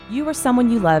You or someone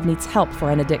you love needs help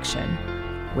for an addiction.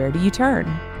 Where do you turn?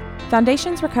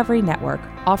 Foundations Recovery Network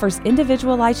offers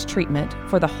individualized treatment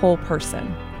for the whole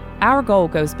person. Our goal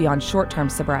goes beyond short-term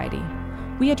sobriety.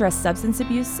 We address substance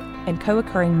abuse and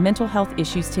co-occurring mental health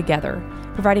issues together,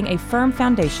 providing a firm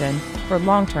foundation for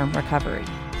long-term recovery.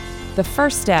 The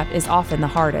first step is often the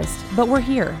hardest, but we're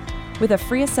here with a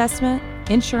free assessment,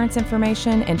 insurance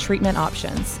information, and treatment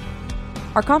options.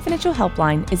 Our confidential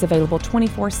helpline is available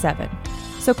 24/7,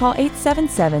 so call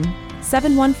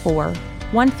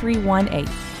 877-714-1318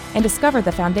 and discover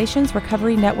the Foundations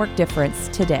Recovery Network difference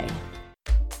today.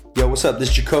 Yo, what's up? This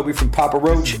is Jacoby from Papa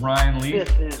Roach. This is Ryan Lee. This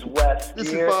is Wes. This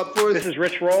is Bob Ford. This is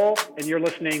Rich Roll, and you're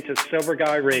listening to Sober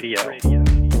Guy Radio.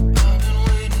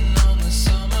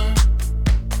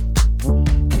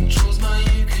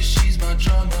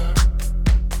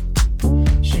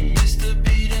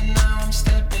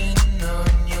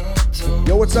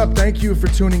 Yo, what's up? Thank you for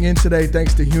tuning in today.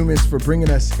 Thanks to Humans for bringing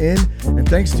us in, and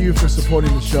thanks to you for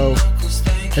supporting the show.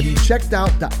 Have you checked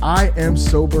out the I Am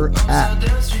Sober app?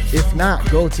 If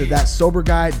not, go to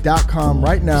thatsoberguy.com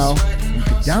right now. You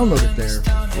can download it there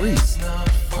for free.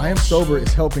 I Am Sober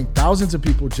is helping thousands of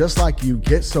people just like you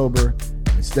get sober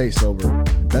and stay sober.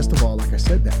 And best of all, like I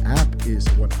said, the app is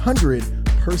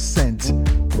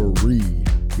 100% free.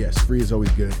 Yes, free is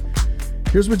always good.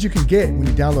 Here's what you can get when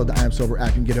you download the I Am Sober app.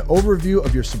 You can get an overview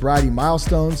of your sobriety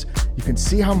milestones. You can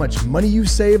see how much money you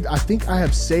saved. I think I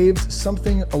have saved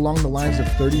something along the lines of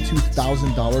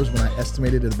 $32,000 when I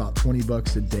estimated at about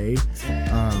 $20 a day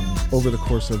over the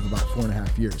course of about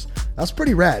 4.5 years. That's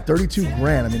pretty rad, 32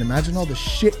 grand. I mean, imagine all the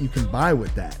shit you can buy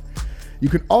with that. You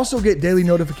can also get daily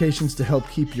notifications to help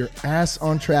keep your ass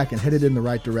on track and headed in the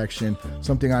right direction.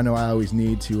 Something I know I always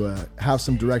need to have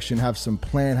some direction, have some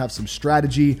plan, have some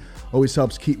strategy. Always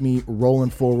helps keep me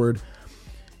rolling forward.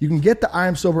 You can get the I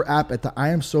Am Sober app at the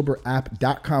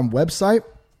iamsoberapp.com website.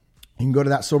 You can go to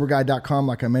thatsoberguy.com,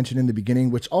 like I mentioned in the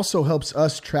beginning, which also helps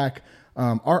us track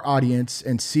our audience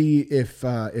and see if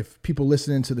people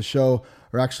listening to the show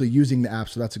are actually using the app.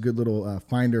 So that's a good little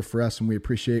finder for us, and we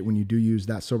appreciate when you do use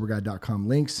thatsoberguy.com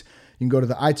links. You can go to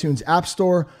the iTunes App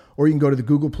Store, or you can go to the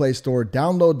Google Play Store.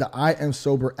 Download the I Am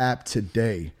Sober app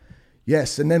today.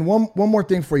 Yes, and then one more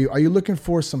thing for you. Are you looking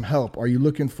for some help? Are you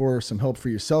looking for some help for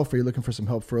yourself? Are you looking for some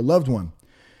help for a loved one?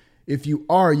 If you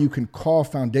are, you can call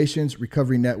Foundations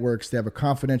Recovery Networks. They have a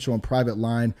confidential and private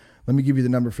line. Let me give you the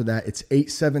number for that. It's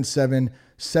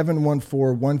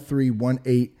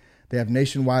 877-714-1318. They have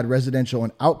nationwide residential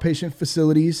and outpatient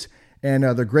facilities, and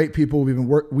they're great people.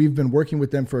 We've been working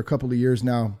with them for a couple of years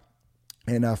now,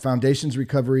 and Foundations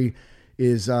Recovery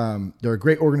is they're a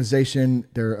great organization.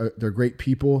 They're great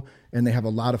people, and they have a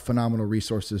lot of phenomenal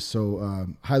resources. So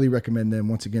highly recommend them.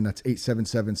 Once again, that's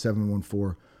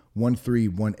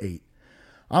 877-714-1318.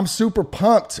 I'm super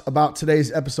pumped about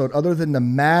today's episode, other than the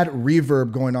mad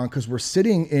reverb going on, because we're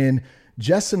sitting in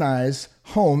Jess and I's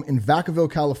home in Vacaville,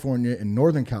 California, in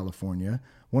Northern California,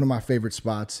 one of my favorite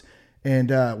spots.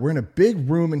 And we're in a big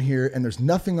room in here, and there's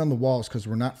nothing on the walls because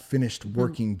we're not finished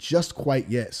working just quite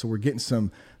yet. So we're getting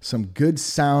some good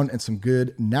sound and some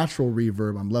good natural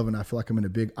reverb. I'm loving it. I feel like I'm in a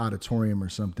big auditorium or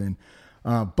something.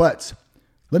 But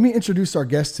let me introduce our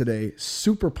guest today.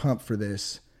 Super pumped for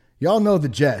this. Y'all know the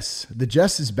Jess. The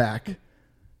Jess is back,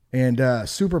 and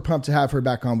super pumped to have her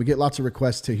back on. We get lots of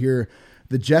requests to hear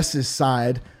the Jess's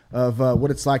side of what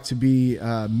it's like to be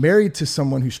married to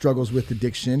someone who struggles with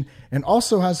addiction and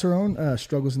also has her own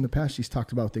struggles in the past. She's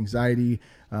talked about with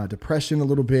depression a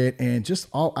little bit, and just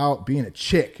all out being a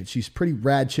chick. And she's a pretty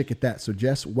rad chick at that. So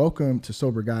Jess, welcome to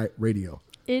Sober Guy Radio.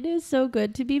 It is so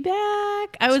good to be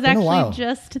back. I was actually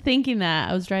just thinking that.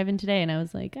 I was driving today and I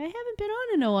was like, I haven't been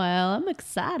on in a while. I'm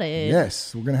excited.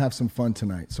 Yes, we're going to have some fun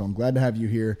tonight. So I'm glad to have you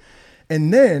here.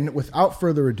 And then, without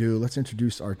further ado, let's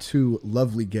introduce our two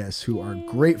lovely guests who are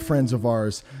great friends of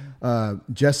ours.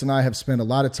 Jess and I have spent a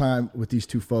lot of time with these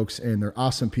two folks, and they're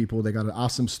awesome people. They got an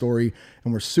awesome story,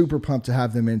 and we're super pumped to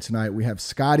have them in tonight. We have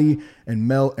Scotty and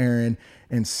Mel Aaron.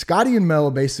 And Scotty and Mel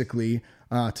basically,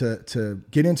 to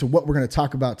get into what we're going to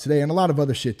talk about today, and a lot of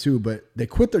other shit too, but they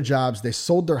quit their jobs, they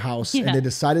sold their house, and they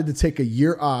decided to take a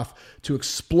year off to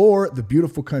explore the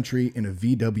beautiful country in a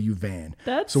VW van.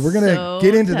 That's so we're going to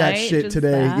get into that shit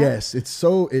today. That. Yes, it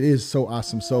is so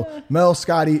awesome. So Mel,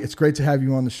 Scotty, it's great to have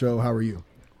you on the show. How are you?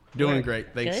 Doing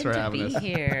great. Thanks for having us. Good to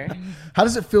be here. How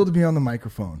does it feel to be on the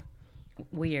microphone?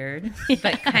 Weird,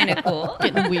 but kind of cool.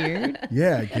 Getting weird.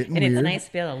 Yeah, getting weird. And it's nice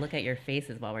to be able to look at your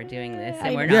faces while we're doing this.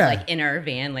 And we're not like in our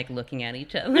van, like looking at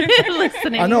each other,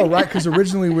 listening. I know, right? Because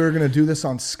originally we were going to do this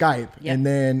on Skype. Yep. And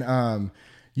then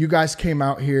you guys came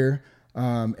out here.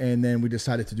 And then we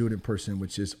decided to do it in person,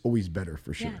 which is always better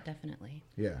for sure. Yeah, definitely.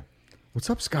 Yeah. What's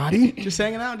up, Scotty? Just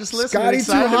hanging out, just listening.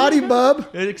 Scotty too hottie,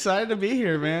 bub. Excited to be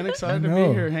here, man. Excited to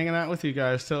be here, hanging out with you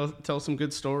guys. Tell some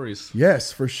good stories.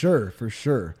 Yes, for sure.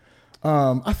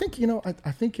 I think,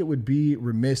 I think it would be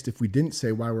remiss if we didn't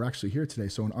say why we're actually here today.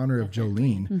 So in honor of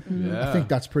Jolene, I think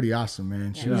that's pretty awesome,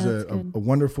 man. She was a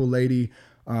wonderful lady.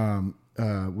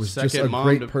 Was just a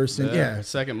great person. Yeah.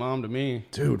 Second mom to me.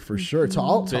 Dude, for sure. To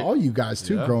all you guys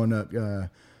too, growing up.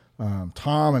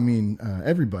 Tom, I mean,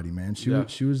 everybody, man. She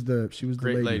was the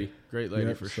great lady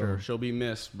for sure. She'll be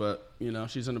missed, but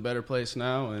she's in a better place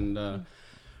now, and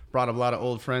brought a lot of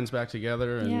old friends back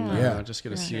together, and just get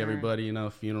to see everybody.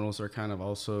 Funerals are kind of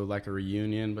also like a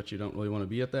reunion, but you don't really want to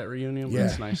be at that reunion. But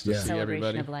it's nice to see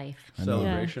everybody. Celebration of life.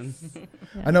 Celebration. Yes.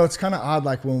 I know it's kind of odd,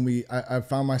 like when I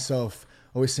found myself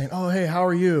always saying, "Oh, hey, how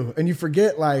are you?" And you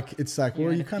forget, it's like,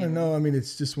 well, you kind of know. I mean,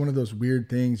 it's just one of those weird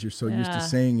things. You're so used to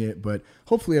saying it, but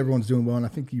hopefully everyone's doing well. And I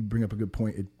think you bring up a good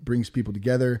point. It brings people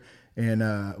together, and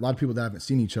a lot of people that haven't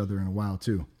seen each other in a while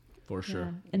too. For sure.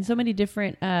 Yeah. And so many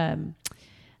different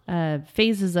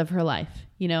phases of her life,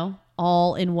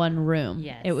 all in one room.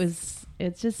 Yes.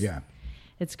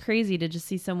 It's crazy to just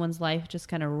see someone's life just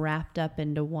kind of wrapped up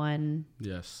into one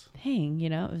thing,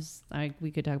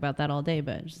 we could talk about that all day,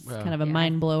 but it's just kind of a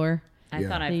mind blower. I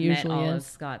thought I've met all of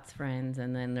Scott's friends,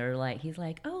 and then he's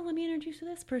like, oh, let me introduce you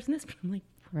to this person. I'm like,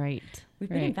 right. We've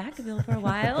been in Vacaville for a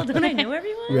while. Don't I know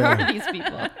everyone? Who are these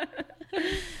people?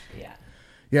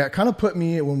 Yeah, it kind of put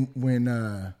me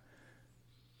when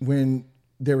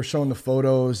they were showing the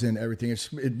photos and everything.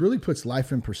 It really puts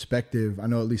life in perspective. I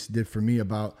know at least it did for me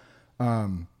about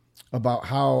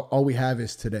how all we have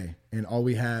is today, and all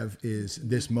we have is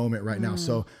this moment right now.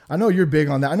 So I know you're big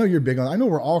on that. I know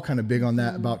we're all kind of big on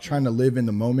that, about trying to live in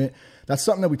the moment. That's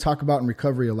something that we talk about in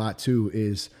recovery a lot too,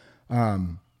 is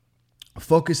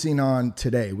focusing on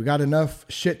today. We got enough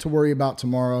shit to worry about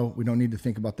tomorrow. We don't need to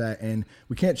think about that, and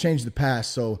we can't change the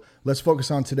past. So let's focus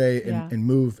on today and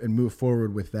move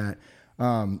forward with that.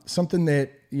 Something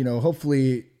that,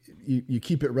 hopefully you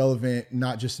keep it relevant,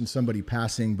 not just in somebody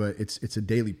passing, but it's a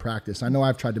daily practice. I know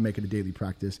I've tried to make it a daily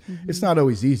practice. It's not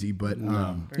always easy, but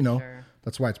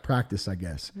that's why it's practice, I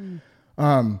guess.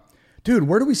 Dude,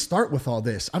 where do we start with all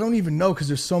this? I don't even know, because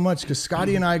there's so much, because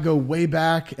Scotty and I go way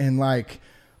back, and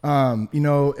and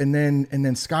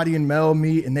then Scotty and Mel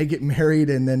meet and they get married,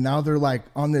 and then now they're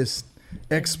on this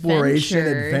exploration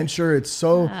adventure. It's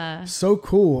so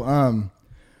cool.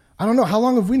 I don't know. How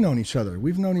long have we known each other?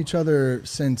 We've known each other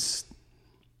since,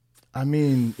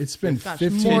 it's been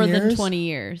 15 years. More than 20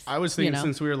 years. I was thinking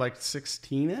since we were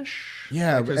 16-ish.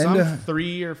 Yeah. Because I'm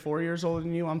 3 or 4 years older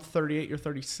than you. I'm 38, you're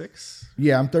 36.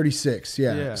 Yeah, I'm 36.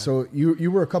 Yeah. So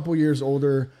you were a couple years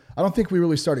older. I don't think we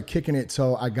really started kicking it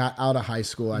till I got out of high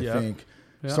school, I think.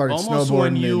 Yeah. Started almost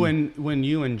snowboarding. when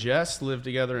you and Jess lived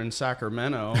together in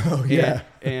Sacramento. Oh, yeah.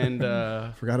 And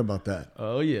forgot about that.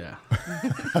 Oh, yeah.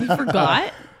 You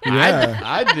forgot? Yeah.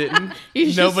 I didn't.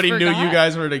 Nobody knew you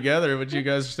guys were together, but you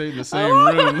guys stayed in the same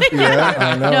room. Yeah,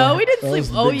 I know. No, we didn't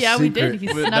sleep. Oh, yeah, secret. We did. He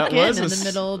snuck in the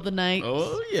middle of the night.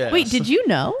 Oh, yeah. Wait, did you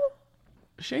know?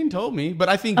 Shane told me, but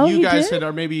I think you guys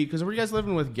are maybe, because were you guys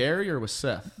living with Gary or with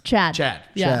Seth? Chad.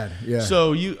 Yeah.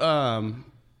 So you,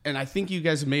 and I think you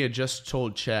guys may have just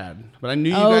told Chad, but I knew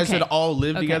you guys had all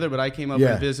lived together, but I came up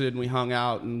and visited, and we hung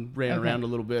out and ran around a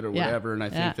little bit or whatever, and I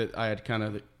think that I had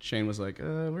Shane was like,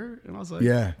 and I was like,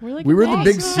 we were the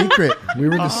big secret. We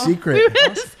were the secret.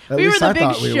 We were the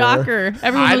big shocker.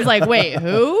 Everyone was like, wait,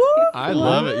 who? I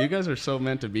love it. You guys are so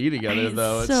meant to be together,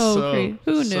 though. It's so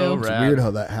who knew? So it's weird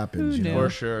how that happens, For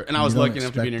sure. And I was lucky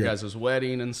enough to be in your guys'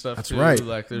 wedding and stuff. That's too.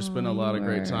 Right. There's been a lot of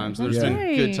great times. There's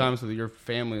been good times with your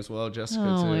family as well, Jessica.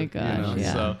 Oh too. My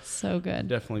gosh, So good.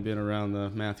 Definitely been around the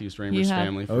Matthews Ramos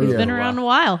family. We've been around a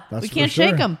while. That's we can't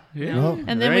shake them. Yeah. Well,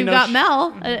 and then we've got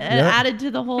Mel added to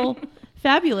the whole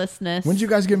fabulousness. When did you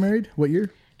guys get married? What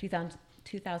year?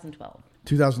 2012.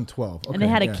 2012. Okay, and they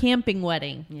had a camping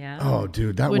wedding. Yeah. Oh,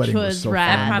 dude, that wedding was so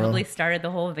rad. fun, That probably started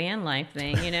the whole van life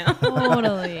thing,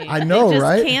 Totally. I know,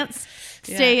 right? Can't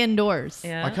stay indoors.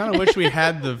 Yeah. I kind of wish we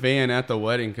had the van at the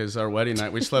wedding, because our wedding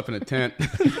night we slept in a tent.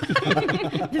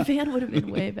 The van would have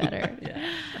been way better.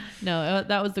 No,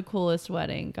 that was the coolest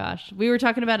wedding. Gosh, we were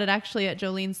talking about it actually at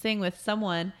Jolene's thing with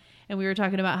someone. And we were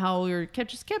talking about how we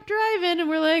kept driving, and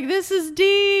we're like, this is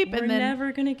deep. We're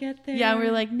never going to get there. Yeah,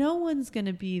 we're like, no one's going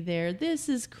to be there. This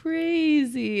is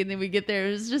crazy. And then we get there.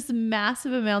 It's just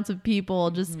massive amounts of people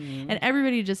and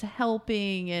everybody just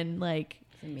helping and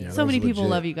So many people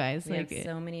love you guys. We have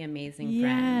so many amazing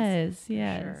friends.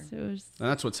 Yes. Sure. And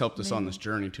that's what's helped us on this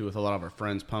journey too, with a lot of our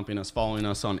friends pumping us, following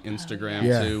us on Instagram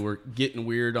too. We're getting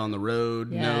weird on the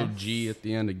road. No G at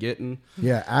the end of getting.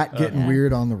 Yeah, at getting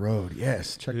weird on the road.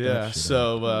 Yes, check that shit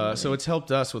out. So it's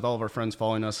helped us with all of our friends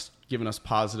following us, giving us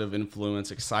positive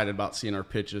influence, excited about seeing our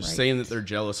pitches, saying that they're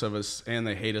jealous of us and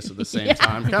they hate us at the same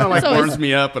time. Kind of like warms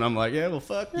me up, and I'm like, yeah, well,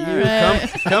 fuck you.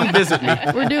 Right. Come visit me.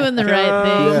 We're doing the right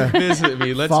thing. Yeah. Visit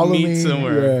me. Let's Follow meet me.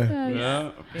 somewhere.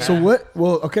 Yeah. So what?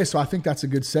 Well, okay. So I think that's a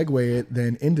good segue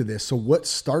then into this. So what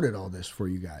started all this for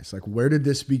you guys? Like, where did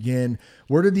this begin?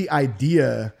 Where did the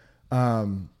idea?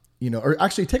 Or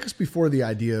actually, take us before the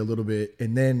idea a little bit,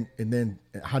 and then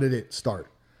how did it start?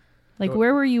 Like,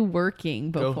 where were you working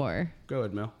before? Go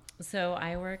ahead, Mel. So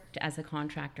I worked as a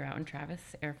contractor out in Travis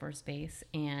Air Force Base,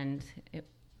 and it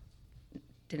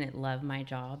didn't love my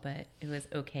job, but it was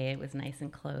okay. It was nice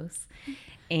and close.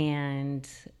 And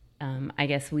I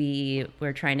guess we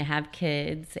were trying to have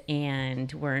kids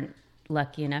and weren't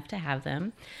lucky enough to have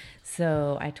them.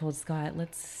 So I told Scott,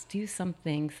 let's do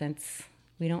something since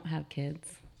we don't have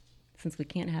kids. Since we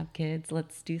can't have kids,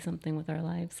 let's do something with our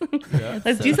lives.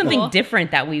 Let's do something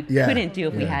different that we couldn't do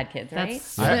if we had kids, right?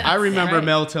 I remember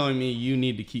Mel telling me, you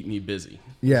need to keep me busy.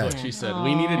 Yeah. That's what she said.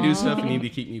 We need to do stuff. You need to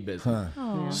keep me busy.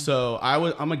 So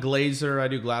I'm a glazer. I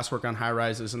do glasswork on high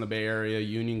rises in the Bay Area,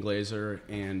 union glazer.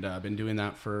 And I've been doing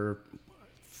that for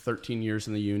 13 years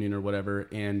in the union or whatever.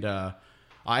 And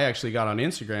I actually got on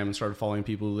Instagram and started following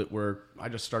people I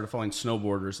just started following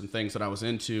snowboarders and things that I was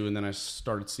into. And then I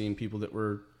started seeing people that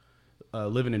were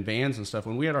living in vans and stuff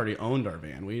when we had already owned our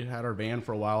van. We had our van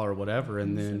for a while or whatever,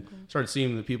 and then started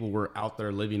seeing that people were out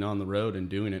there living on the road and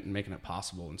doing it and making it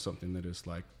possible, and something that is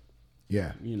like,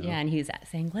 Yeah, and he was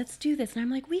saying, let's do this. And I'm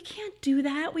like, we can't do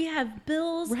that. We have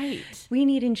bills. Right. We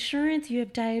need insurance. You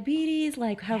have diabetes.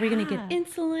 Like, how are we going to get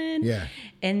insulin? Yeah.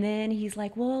 And then he's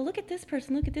like, well, look at this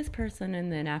person. Look at this person. And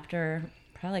then after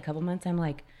probably a couple months, I'm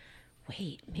like,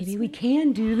 wait, maybe we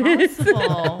can do this.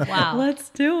 Wow. Let's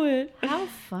do it. How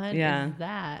fun is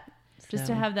that? Just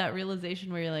to have that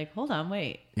realization where you're like, hold on,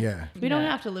 wait. Yeah. We don't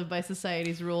have to live by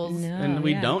society's rules. No, and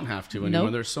we don't have to anymore.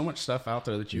 Nope. There's so much stuff out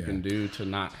there that you can do to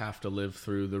not have to live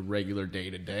through the regular day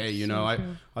to day. You know,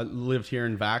 I lived here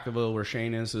in Vacaville where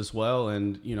Shane is as well.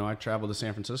 And, you know, I traveled to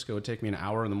San Francisco. It'd take me an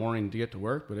hour in the morning to get to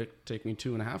work, but it'd take me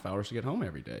 2.5 hours to get home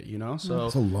every day, you know? So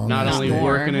not only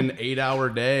working an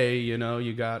 8-hour day, you know,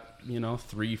 you got,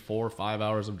 3, 4, 5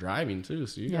 hours of driving too.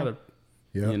 So you got to,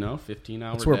 15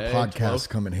 hours. That's where podcasts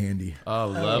come in handy. Oh,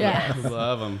 love it.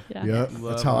 Love them. Yeah.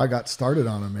 That's how I got started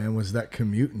on them, man, was that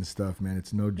commute and stuff, man.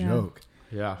 It's no joke.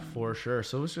 Yeah, for sure.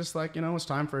 So it was just like, it's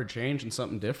time for a change and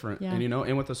something different. Yeah. And,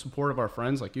 and with the support of our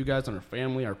friends, like you guys and our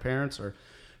family, our parents, our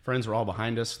friends are all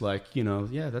behind us. Like,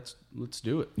 let's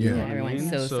do it. Yeah. Everyone's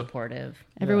so supportive.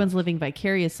 Everyone's living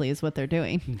vicariously is what they're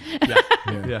doing.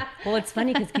 Yeah. Well, it's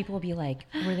funny because people will be like,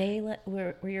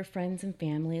 were your friends and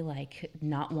family like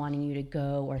not wanting you to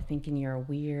go or thinking you're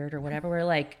weird or whatever? We're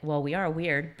like, well, we are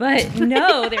weird, but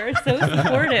no, they were so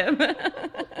supportive.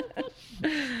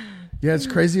 Yeah, it's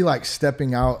crazy, like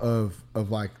stepping out of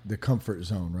like the comfort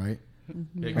zone, right?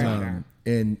 Big time.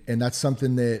 And that's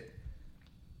something that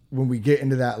when we get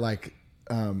into that, like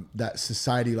that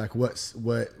society, like what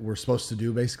we're supposed to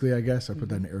do, basically, I guess I put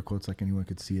that in air quotes, like anyone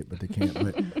could see it, but they can't.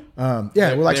 But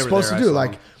we're like supposed to do,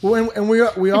 like, well, and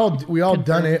we all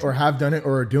done it or have done it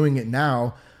or are doing it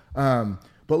now.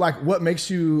 But like, what makes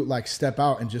you like step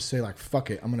out and just say like, fuck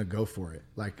it, I'm gonna go for it,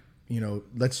 like.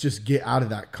 Let's just get out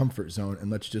of that comfort zone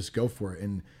and let's just go for it.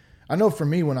 And I know for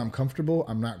me, when I'm comfortable,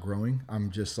 I'm not growing.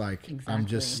 I'm just like, I'm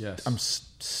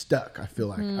stuck. I feel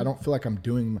like I don't feel like I'm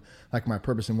doing like my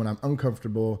purpose. And when I'm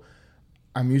uncomfortable,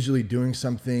 I'm usually doing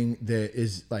something that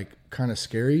is like kind of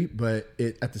scary, but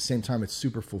at the same time, it's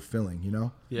super fulfilling,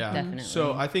 Yeah. Definitely.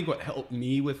 So I think what helped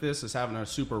me with this is having a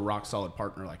super rock solid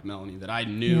partner like Melanie that I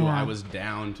knew I was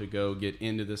down to go get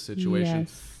into this situation,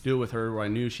 do it with her where I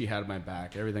knew she had my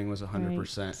back. Everything was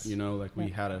 100%, we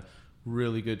had a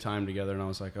really good time together. And I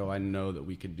was like, I know that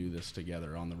we could do this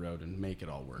together on the road and make it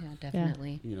all work. Yeah,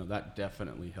 definitely. That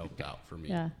definitely helped out for me.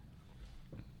 Yeah.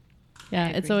 Yeah,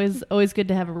 it's always good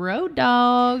to have a road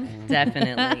dog.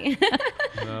 Definitely.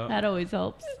 That always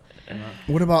helps.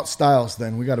 What about Styles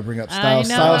then? We got to bring up Styles.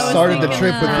 Styles started the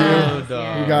trip with you.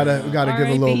 Yeah. We gotta give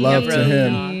a little love to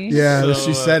him. Yeah, So,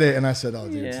 she said it, and I said, "Oh,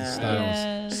 dude, it's Styles."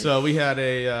 Yeah. So we had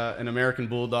an American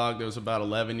Bulldog that was about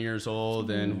 11 years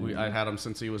old, and I had him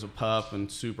since he was a pup,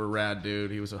 and super rad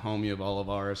dude. He was a homie of all of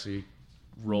ours. He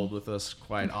rolled with us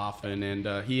quite often,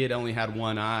 and he had only had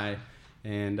one eye.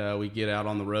 And we get out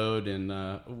on the road,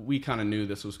 and we kind of knew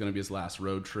this was going to be his last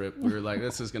road trip. We were like,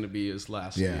 this is going to be his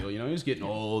last deal. You know, he was getting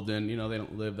old, and, you know, they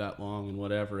don't live that long and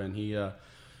whatever. And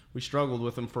we struggled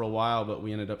with him for a while, but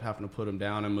we ended up having to put him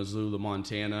down in Missoula,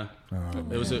 Montana.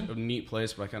 It was a neat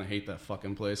place, but I kind of hate that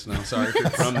fucking place. And I'm sorry if you're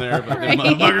from there, but the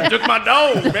motherfucker took my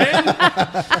dog,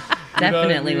 man.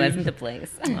 Definitely wasn't the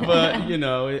place. But, you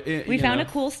know, we found a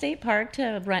cool state park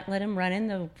to let him run in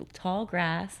the tall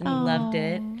grass, and he loved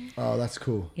it. Oh, that's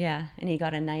cool. Yeah, and he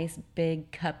got a nice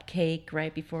big cupcake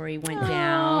right before he went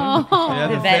down. Yeah,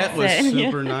 the vet was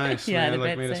super nice, man.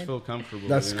 Like, made us feel comfortable.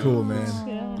 That's cool, man.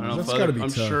 That's gotta be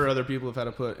tough. I'm sure other people have had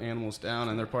to put animals down,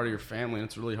 and they're part of your family, and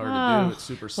it's really hard to do. It's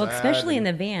super sad. Well, especially in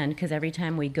the van, because every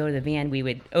time we go to the van, we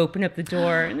would open up the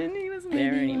door, and then he wasn't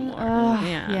there anymore.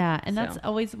 Yeah, and that's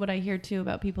always what I hear too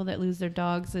about people that lose their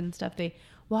dogs and stuff. They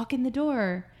walk in the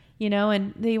door, you know,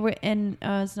 and they were, and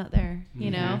it's not there,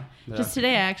 you know. Yeah. Just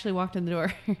today, I actually walked in the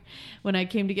door when I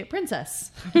came to get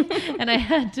Princess, and I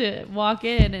had to walk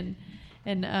in,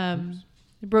 and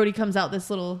Brody comes out this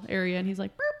little area, and he's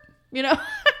like, burp, you know.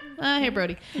 Hey,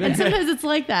 Brody. And sometimes it's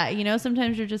like that, you know.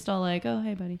 Sometimes you're just all like, oh,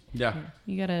 hey, buddy. Yeah.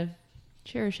 You gotta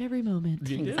cherish every moment.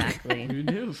 Exactly. You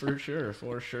do, for sure.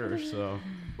 So,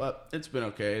 but it's been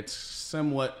okay. It's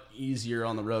somewhat easier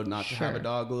on the road not to have a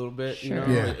dog a little bit. You know,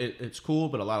 it's cool,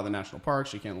 but a lot of the national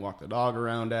parks you can't walk the dog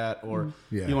around at, or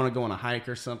you want to go on a hike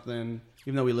or something.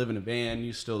 Even though we live in a van,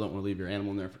 you still don't want to leave your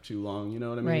animal in there for too long. You know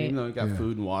what I mean? Right. Even though you got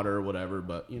food and water or whatever,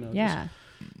 but you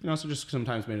know, so just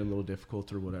sometimes made it a little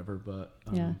difficult or whatever. But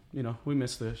you know, we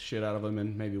miss the shit out of them,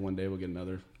 and maybe one day we'll get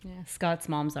another. Yeah, Scott's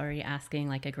mom's already asking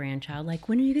like a grandchild, like,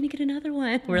 when are you going to get another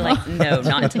one? We're like, no,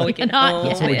 not until we get home.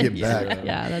 Until we get back.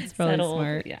 Yeah, that's probably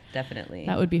smart. Yeah, definitely.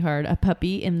 That would be hard. A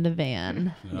puppy in the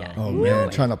van. Yeah. Oh man,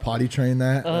 trying to potty train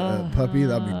that puppy,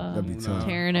 that'd be tough.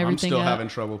 Tearing everything I'm still up. having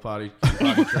trouble potty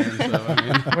training, so I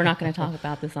mean. We're not going to talk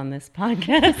about this on this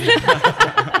podcast.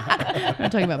 We're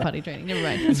not talking about potty training. Never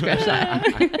mind. Scratch that.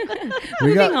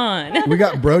 Moving on. We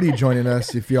got Brody joining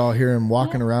us. If y'all hear him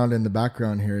walking around in the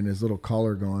background here and his little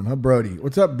collar going, huh, Brody?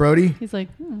 What's up, Brody? He's like,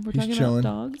 we're He's talking chilling.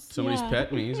 about dogs. Somebody's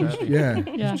petting me. He's happy. Yeah,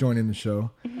 he's joining the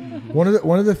show. One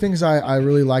of the things I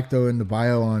really like though in the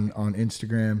bio on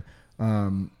Instagram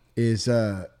is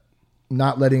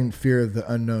not letting fear of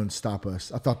the unknown stop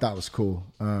us. I thought that was cool.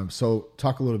 So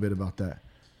talk a little bit about that.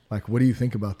 Like, what do you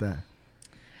think about that?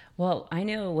 Well, I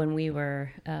know when we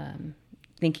were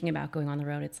thinking about going on the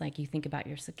road, it's like you think about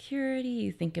your security,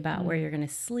 you think about where you're going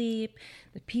to sleep,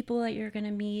 the people that you're going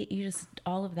to meet,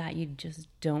 all of that you just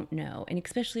don't know. And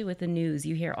especially with the news,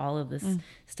 you hear all of this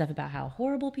stuff about how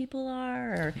horrible people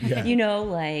are, or, you know,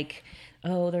 like,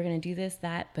 oh, they're going to do this,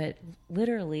 that. But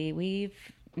literally, we've,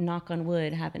 knock on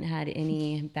wood, haven't had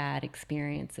any bad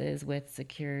experiences with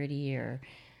security or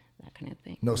that kind of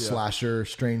thing. No slasher,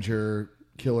 stranger,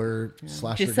 killer,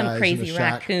 slasher just some guys crazy in the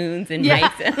shack. raccoons and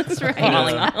mice That's right.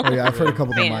 falling off. Oh yeah, I've heard a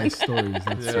couple of the mice stories.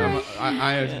 That's Yeah,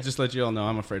 I just let you all know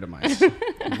I'm afraid of mice. Dude,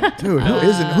 who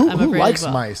isn't? I'm Who afraid likes as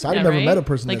well. mice? I've Yeah, never right? met a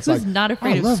person like that's who's like, not I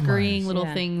afraid of love scurrying mice. little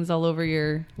Yeah. things all over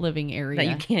your living area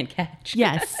that you can't catch.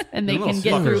 Yes, and they Them can little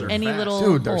get fuckers through are any fast. little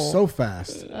Dude, they're hole. so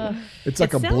fast. It's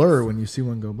like It a sounds- blur when you see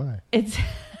one go by. It's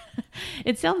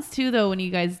it sounds too though when you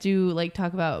guys do like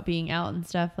talk about being out and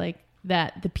stuff like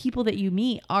that, the people that you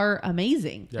meet are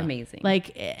amazing. Amazing.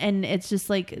 Like, and it's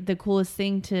just like the coolest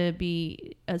thing to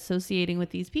be associating with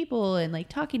these people and like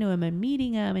talking to them and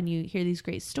meeting them, and you hear these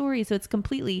great stories. So it's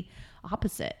completely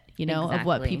opposite, you know, of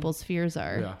what Exactly. people's fears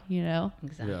are, Yeah. you know?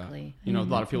 Exactly. Yeah. You know, a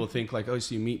lot of people think like, oh,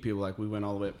 so you meet people, like we went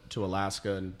all the way to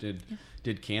Alaska and did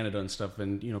Canada and stuff,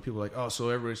 and you know, people are like, oh, so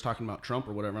everybody's talking about Trump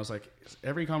or whatever. I was like,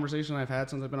 every conversation I've had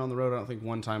since I've been on the road, I don't think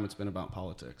one time it's been about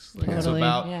politics. Like it's Totally.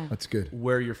 about That's good.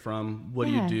 where you're from, what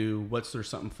do Yeah. you do, what's there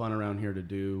something fun around here to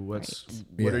do, what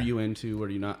Yeah. are you into, what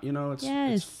are you not, you know, it's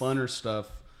funner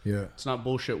stuff. Yeah. It's not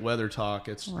bullshit weather talk.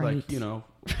 It's Right. like, you know,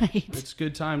 Right. it's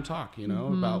good time talk, you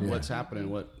know, about what's happening,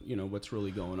 what, you know, what's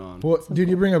really going on. Well, dude,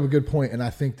 you bring up a good point, and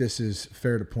I think this is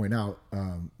fair to point out.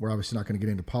 We're obviously not going to get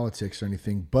into politics or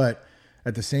anything, but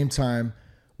at the same time,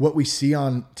 what we see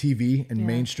on TV and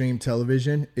mainstream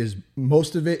television is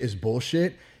most of it is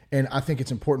bullshit. And I think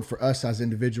it's important for us as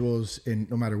individuals, and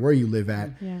no matter where you live at,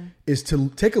 is to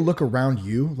take a look around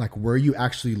you, like where you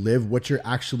actually live, what you're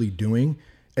actually doing.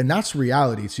 And that's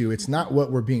reality too. It's not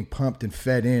what we're being pumped and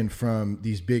fed in from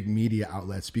these big media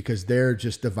outlets, because they're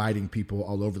just dividing people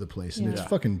all over the place. And it's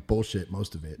fucking bullshit,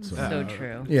 most of it. So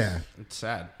true. Yeah. It's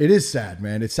sad. It is sad,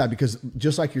 man. It's sad because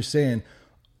just like you're saying,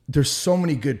 there's so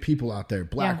many good people out there.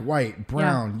 Black, white,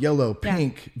 brown, yellow,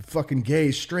 pink, fucking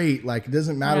gay, straight. Like, it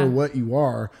doesn't matter what you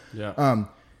are. Yeah.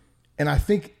 And I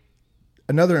think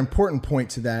another important point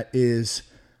to that is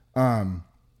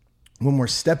when we're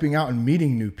stepping out and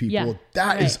meeting new people,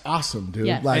 that is awesome, dude.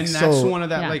 Yes. Like, and that's one of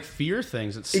that like fear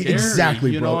things. It's scary.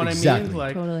 Exactly, you know bro, what exactly. I mean?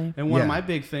 Like, Totally. and one of my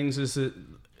big things is that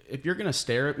if you're gonna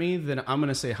stare at me, then I'm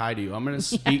gonna say hi to you. I'm gonna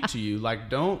speak to you. Like,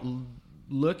 don't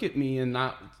look at me and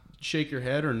not shake your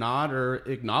head or nod or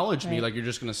acknowledge me. Like you're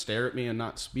just gonna stare at me and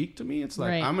not speak to me. It's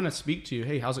like I'm gonna speak to you.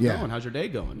 Hey, how's it going? How's your day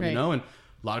going? You know, and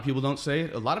a lot of people don't say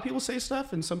it. A lot of people say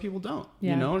stuff and some people don't.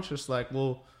 You know, it's just like,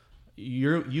 well,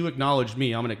 you acknowledge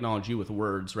me, I'm gonna acknowledge you with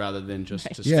words rather than just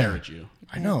to stare at you.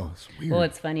 I know, it's weird. Well,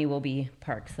 it's funny. We'll be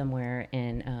parked somewhere,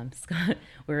 and Scott,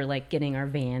 we're like getting our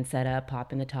van set up,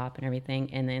 popping the top and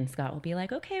everything, and then Scott will be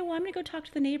like, "Okay, well, I'm gonna go talk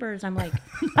to the neighbors." I'm like,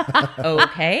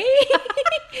 "Okay."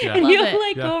 And he'll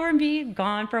like go over and be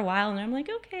gone for a while, and I'm like,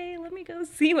 "Okay, let me go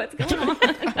see what's going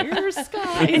on." Here's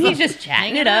Scott. And he's just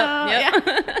chatting it up.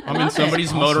 Yep. I'm in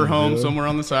somebody's motorhome somewhere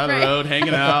on the side of the road,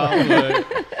 hanging out.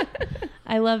 Like,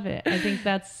 I love it. I think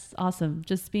that's awesome.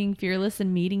 Just being fearless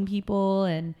and meeting people.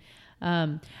 And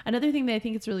another thing that I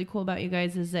think it's really cool about you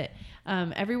guys is that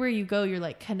everywhere you go, you're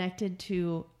like connected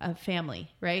to a family,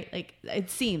 right? Like it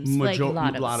seems like a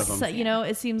lot of them. So, you know,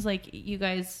 it seems like you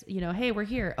guys, you know, hey, we're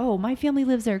here. Oh, my family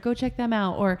lives there. Go check them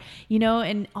out. Or, you know,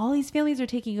 and all these families are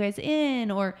taking you guys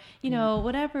in or, you know,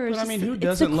 whatever. But I mean, who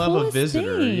doesn't love a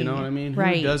visitor? Thing. You know what I mean?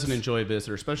 Right. Who doesn't enjoy a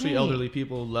visitor? Especially elderly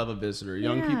people love a visitor.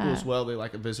 Young people as well, they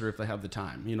like a visitor if they have the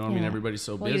time. You know what I mean? Everybody's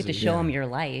so busy. You have to show them your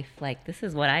life. Like, this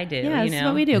is what I do. Yeah, you this know?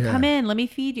 is what we do. Come in, let me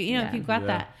feed you. You know, if you've got Yeah.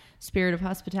 that spirit of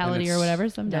hospitality or whatever,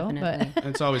 some don't. But And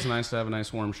it's always nice to have a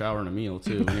nice warm shower and a meal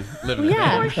too when you live in a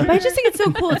yeah, van. but I just think it's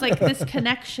so cool. It's like this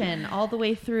connection all the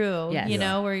way through. Yes. You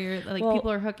know, where you're like people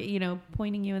are hooking, you know,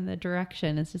 pointing you in the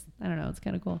direction. It's just I don't know. It's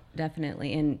kind of cool.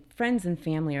 Definitely. And friends and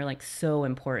family are like so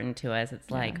important to us.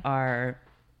 It's like our,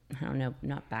 I don't know,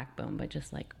 not backbone, but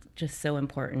just so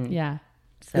important. Yeah.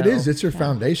 So, it is. It's your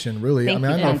foundation, really. Thank I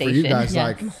mean, you, I know for you foundation. guys,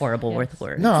 like, I'm horrible with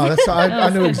words. no, that's I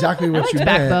knew exactly what you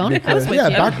meant. backbone. I was with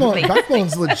you.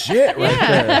 Backbone's legit right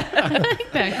there. I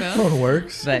like backbone. Backbone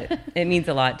works. But it means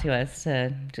a lot to us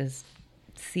to just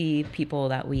see people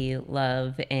that we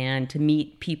love and to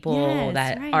meet people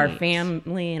that our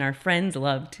family and our friends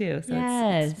love too. So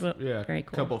it's very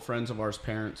cool. A couple of friends of ours'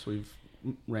 parents we've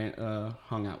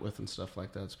hung out with and stuff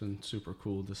like that. It's been super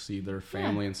cool to see their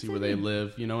family and see where they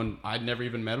live, you know, and I'd never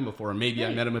even met them before, or maybe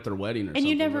I met them at their wedding or something. And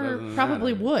you never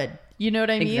probably would. You know what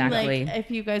I mean? Exactly. Like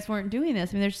if you guys weren't doing this.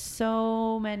 I mean, there's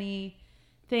so many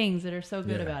things that are so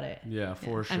good about it. Yeah,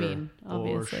 for sure. I mean,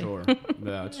 obviously. For sure.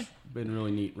 Yeah, it's been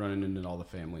really neat running into all the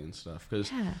family and stuff.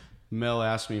 Because Mel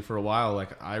asked me for a while,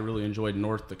 like, I really enjoyed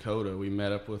North Dakota. We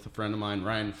met up with a friend of mine,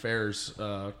 Ryan Fair's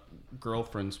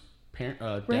girlfriend's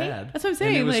dad. That's what I'm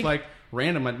saying. And it was like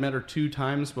random. I'd met her 2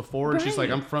 times before, and she's like,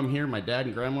 "I'm from here. My dad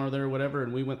and grandma are there, or whatever."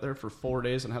 And we went there for 4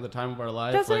 days and had the time of our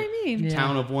life. That's like, what I mean.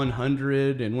 Town of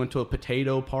 100, and went to a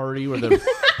potato party where the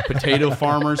potato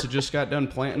farmers had just got done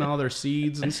planting all their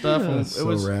seeds and stuff. And That's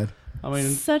so rad. I mean,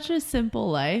 Such a simple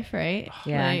life, right?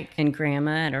 Yeah. Like, And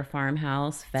grandma at our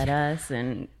farmhouse fed us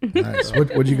and Nice.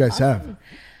 What'd you guys have?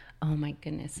 oh my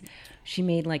goodness. She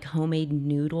made like homemade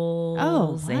noodles.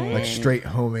 Oh, what? and Like straight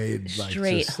homemade, like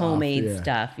straight just homemade soft,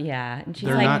 stuff. Yeah. And she's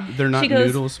They're like, not- they're not she goes,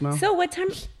 noodles, Mel? So what time?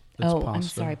 It's I'm pasta.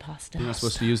 sorry, pasta. you're not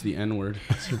supposed to use the N-word.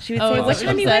 She would Oh, say, is "What that time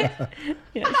what you you guys?"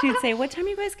 Yeah, she'd say, "What time are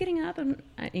you guys getting up?" And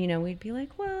you know, we'd be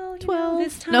like, "Well, 12.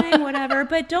 this time, whatever."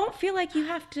 But don't feel like you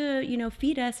have to, you know,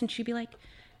 feed us. And she'd be like,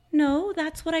 "No,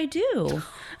 that's what I do." oh,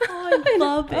 I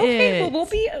love Okay, it. well,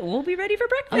 we'll be ready for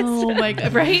breakfast. Oh my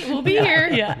god! Right? We'll be here.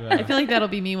 Yeah. I feel like that'll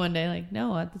be me one day. Like,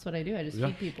 no, that's what I do. I just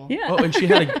feed people. Yeah. Oh, and she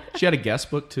had a guest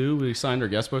book too. We signed her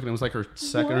guest book, and it was like her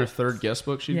second or third guest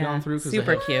book she'd gone through.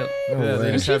 Super cute. No Yeah, way. they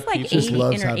And just she's have like people. 80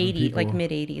 loves in her having 80s, people. like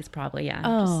mid 80s, probably. Yeah.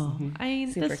 Oh, I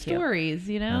mean, super the cute. stories,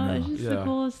 you know, it's just the Yeah.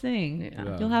 coolest thing.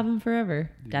 Yeah. You'll have them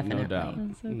forever. Definitely. No doubt.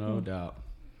 That's so No cool. doubt.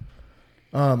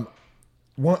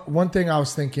 One thing I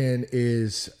was thinking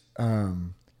is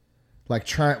like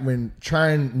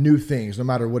trying new things, no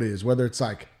matter what it is, whether it's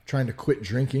like trying to quit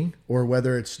drinking or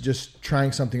whether it's just trying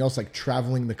something else like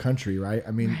traveling the country, right?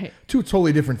 I mean, Right. 2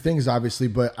 totally different things, obviously,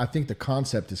 but I think the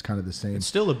concept is kind of the same. It's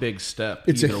still a big step.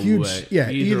 It's a either huge- way. yeah,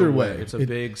 either way. It's a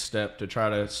big step to try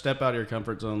to step out of your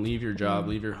comfort zone, leave your job,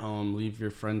 leave your home, leave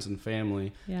your friends and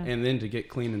family, Yeah. and then to get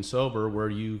clean and sober where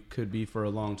you could be for a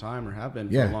long time or have been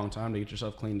for Yeah. a long time to get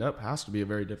yourself cleaned up has to be a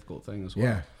very difficult thing as well.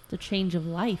 Yeah. The change of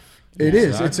life. It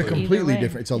is. It's a Exactly. completely Either way,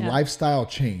 different. It's a yeah. lifestyle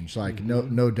change. Like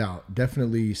no doubt,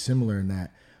 definitely similar in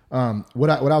that. What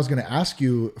I was going to ask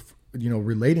you, you know,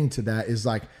 relating to that is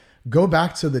like, go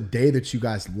back to the day that you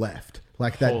guys left.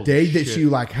 Like that Holy day that shit. you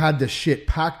like had the shit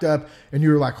packed up and you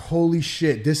were like, holy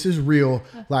shit, this is real.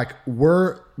 Like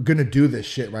we're gonna do this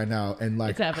shit right now. And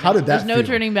like, how did that There's no feel?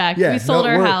 turning back. We sold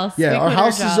our house. Yeah, We our quit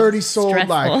house our is jobs. already sold.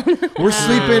 Stressful. Like we're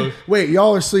sleeping. Wait,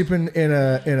 y'all are sleeping in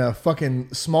a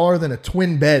fucking smaller than a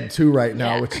twin bed too right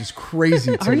now, Yeah. which is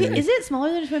crazy to me. Is it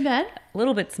smaller than a twin bed? A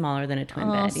little bit smaller than a twin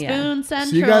bed. Spoon Yeah. central.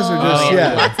 So you guys are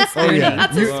just Lots of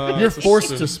spooning. You're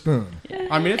forced to spoon.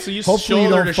 I mean, it's used Hopefully you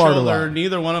shoulder don't to fart a shoulder. lot.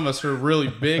 Neither one of us are really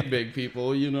big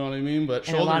people. You know what I mean? But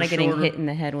And a shoulder lot to of getting shoulder. hit in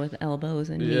the head with elbows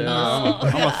and knees. Yeah,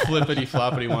 I'm a flippity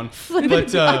floppity one.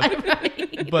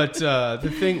 But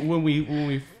the thing when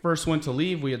we first went to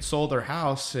leave, we had sold our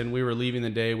house and we were leaving the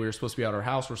day we were supposed to be out of our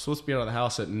house. We're supposed to be out of the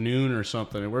house at noon or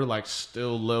something, and we're like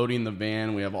still loading the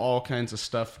van. We have all kinds of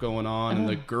stuff going on, and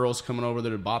the girls coming over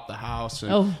that had bought the house,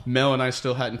 and Mel and I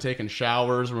still hadn't taken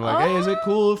showers. And we're like, hey, is it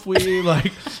cool if we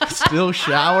like still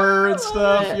shower and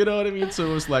stuff? You know what I mean? So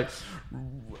it was like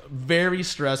very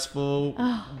stressful.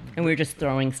 And we were just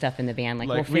throwing stuff in the van, like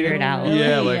we'll we figure it don't- out.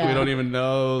 Yeah, like we Yeah. don't even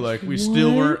know. Like we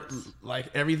still weren't like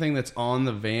everything that's on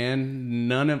the van.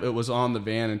 None of it was on the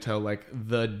van until like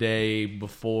the day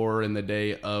before and the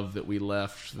day of that we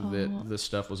left. That the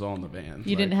stuff was on the van.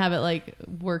 You didn't have it like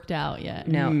worked out yet.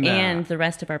 No, Nah. and the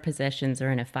rest of our possessions are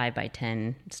in a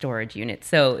 5x10 storage unit.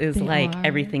 So it was like are.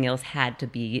 everything else had to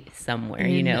be somewhere,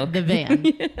 you In know. the van.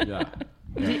 Yeah.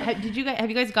 Did you guys have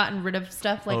you guys gotten rid of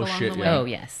stuff like Oh, along shit, the way? yeah. Oh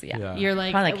yes, yeah. Yeah. You're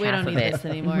like, Probably like we half don't of need it. this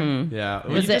anymore. Yeah.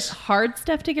 Was it hard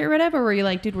stuff to get rid of, or were you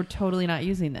like, dude, we're totally not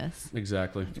using this?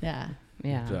 Exactly. Yeah.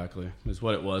 Yeah. Exactly. Is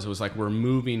what it was. It was like we're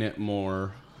moving it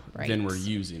more Right. than we're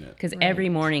using it. Because every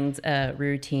morning's a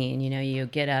routine. You know, you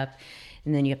get up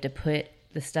and then you have to put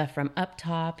the stuff from up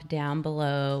top down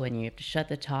below, and you have to shut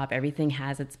the top. Everything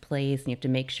has its place, and you have to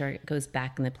make sure it goes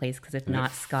back in the place, because if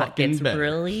not, Scott fucking gets better.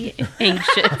 really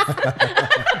anxious.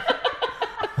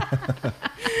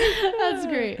 That's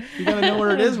great. You gotta know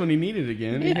where it is when you need it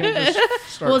again. You can't just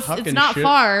start Well, hucking it's not shit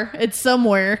far. It's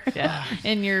somewhere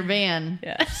in your van.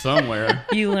 somewhere.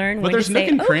 You learn But when there's to say,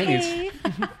 nook and crannies. okay,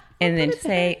 and then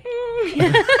say,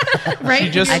 Right? She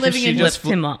just- When you're living she in just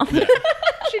flipped him off.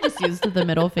 she just used the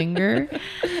middle finger.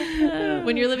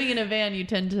 When you're living in a van, you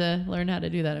tend to learn how to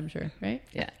do that, I'm sure, right?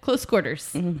 Yeah. Close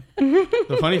quarters.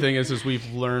 The funny thing is we've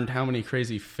learned how many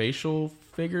crazy facial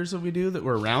figures that we do that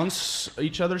we're around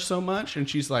each other so much. And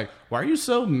she's like, why are you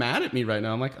so mad at me right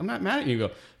now? I'm like, I'm not mad at you. You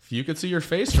go, if you could see your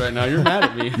face right now, you're mad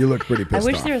at me. You look pretty I pissed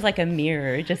wish off. there was like a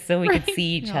mirror just so we could Right.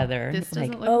 see each No, other. this Like,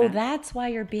 doesn't look oh, bad. that's why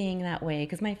you're being that way,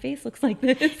 because my face looks like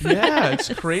this. Yeah,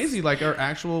 it's crazy. Like our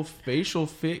actual facial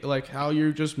like how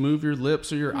you just move your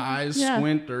lips or your eyes Yeah.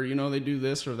 squint, or they do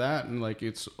this or that, and like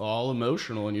it's all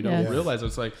emotional, and you don't Yes. realize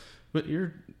it's like, but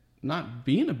you're not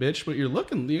being a bitch, but you're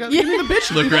looking. You got to give me the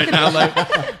bitch look right now. Like,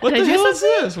 what Did the I do hell is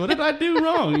something? this? What did I do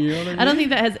wrong? You know what I mean? I don't think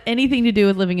that has anything to do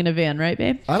with living in a van, right,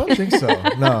 babe? I don't think so.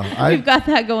 No, We've got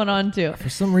that going on too. for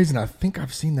some reason I think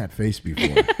I've seen that face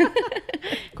before.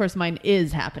 Of course, mine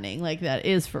is happening. Like that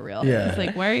is for real. Yeah. It's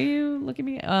like, why are you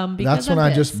looking at me? Because That's when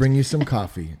I'm I just pissed. bring you some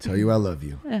coffee, tell you I love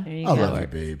you. There you I go. love you,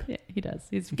 babe. Yeah, he does.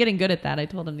 He's getting good at that. I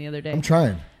told him the other day. I'm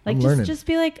trying. Like I'm learning. just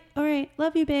be like, all right,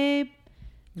 love you, babe.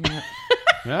 Yeah.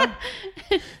 Yeah.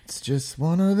 It's just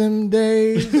one of them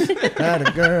days that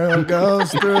a girl goes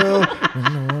through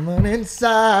when the woman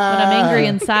inside. When I'm angry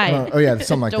inside. Oh yeah,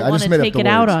 something like Don't that. I just wanna made take up the it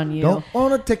out words. on you. Don't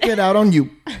want to take it out on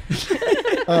you.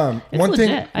 One legit.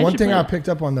 thing, I one should thing put I it. picked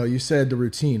up on though, you said the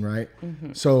routine, right?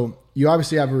 Mm-hmm. So you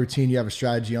obviously have a routine. You have a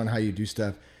strategy on how you do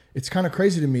stuff. It's kind of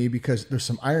crazy to me because there's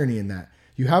some irony in that.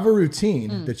 You have a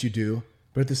routine that you do,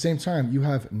 but at the same time, you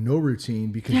have no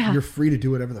routine because Yeah. you're free to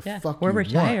do whatever the Yeah. fuck We're you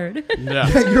retired.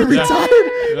 Yeah. want. You're retired.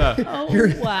 Yeah.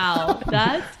 Oh, wow.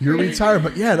 That's You're crazy. retired,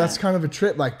 but yeah, that's kind of a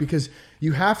trip, like because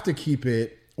you have to keep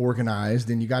it organized,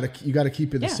 and you got to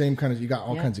keep it the Yeah. same kind of. You got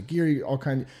all Yeah. kinds of gear,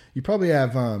 you probably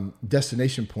have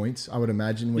destination points. I would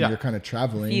imagine when Yeah. you're kind of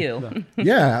traveling. You.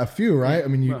 Yeah, a few, right? I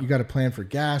mean, you got to plan for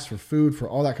gas, for food, for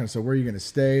all that kind of stuff. Where are you going to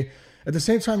stay? At the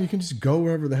same time, you can just go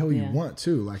wherever the hell you Yeah. want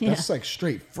to. Like Yeah. that's like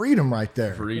straight freedom right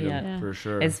there. Freedom Yeah. for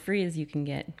sure. As free as you can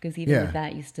get, because even Yeah. with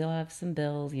that, you still have some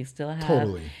bills. You still have,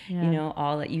 Totally. Yeah. you know,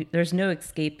 all that you. There's no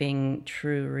escaping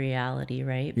true reality,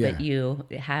 right? Yeah. But you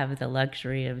have the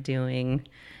luxury of doing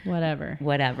Whatever.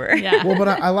 whatever. Yeah. Well, but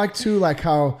I like too, like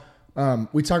how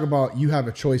we talk about you have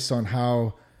a choice on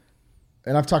how,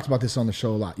 and I've talked about this on the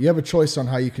show a lot. You have a choice on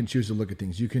how you can choose to look at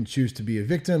things. You can choose to be a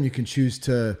victim. You can choose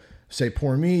to say,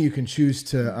 poor me. You can choose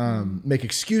to make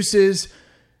excuses.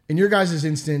 In your guys'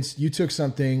 instance, you took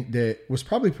something that was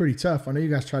probably pretty tough. I know you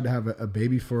guys tried to have a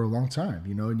baby for a long time,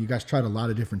 you know, and you guys tried a lot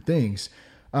of different things.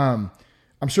 I'm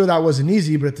sure that wasn't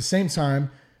easy, but at the same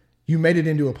time, you made it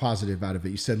into a positive out of it.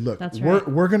 You said, look, That's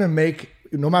we're going to make,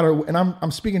 no matter, and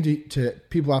I'm speaking to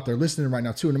people out there listening right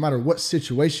now too, no matter what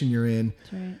situation you're in,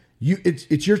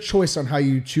 it's your choice on how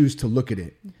you choose to look at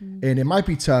it. And it might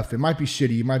be tough. It might be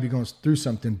shitty. You might be going through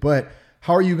something, but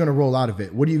how are you going to roll out of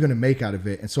it? What are you going to make out of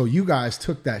it? And so you guys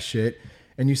took that shit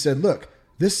and you said, look,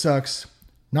 this sucks.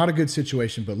 Not a good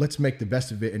situation, but let's make the best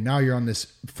of it. And now you're on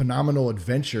this phenomenal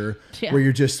adventure where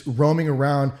you're just roaming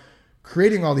around,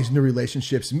 creating all these new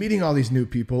relationships, meeting all these new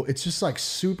people. It's just like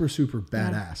super, super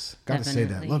badass. Got to say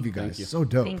that. Love you guys. You. So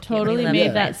dope. Totally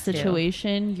made that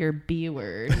situation your B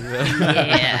word.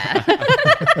 Yeah.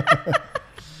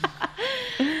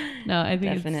 No, I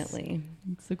think definitely.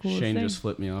 It's the coolest Shane thing. just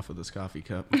flipped me off with this coffee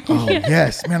cup. Oh,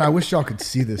 yes. Man, I wish y'all could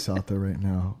see this out there right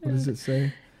now. What does it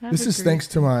say? This is thanks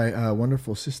to my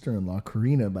wonderful sister-in-law,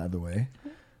 Karina, by the way.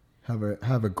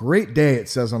 Have a great day, it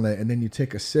says on that. And then you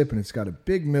take a sip, and it's got a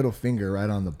big middle finger right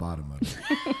on the bottom of it.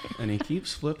 And he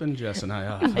keeps flipping Jess and I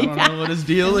off. I don't know what his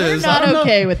deal is. Not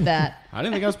okay with that. I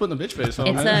didn't think I was putting the bitch face on.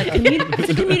 It's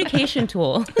a communication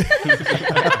tool.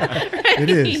 It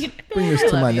is. Bring this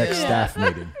to my next staff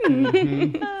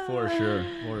meeting. For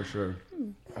sure.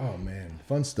 Oh, man.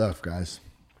 Fun stuff, guys.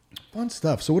 Fun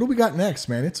stuff. So what do we got next,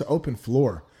 man? It's an open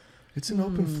floor. It's an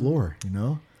open floor, you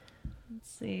know? Let's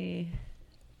see.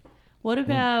 What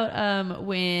about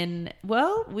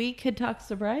we could talk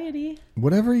sobriety.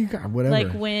 Whatever you got, whatever.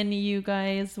 Like when you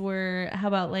guys were, how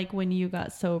about like when you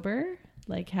got sober?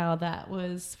 Like how that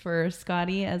was for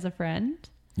Scotty as a friend?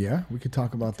 Yeah, we could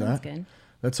talk about Sounds that. good.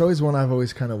 That's always one I've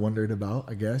always kind of wondered about,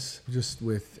 I guess, just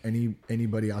with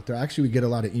anybody out there. Actually, we get a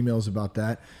lot of emails about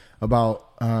that, about,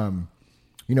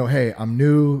 hey, I'm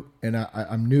new and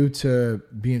I'm new to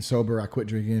being sober. I quit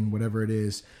drinking, whatever it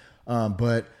is.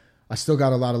 But I still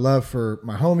got a lot of love for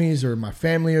my homies or my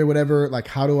family or whatever. Like,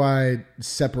 how do I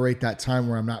separate that time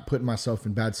where I'm not putting myself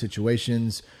in bad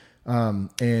situations? And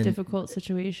difficult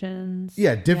situations.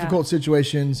 Yeah, difficult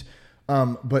situations,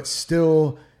 but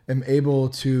still am able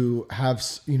to have,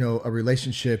 a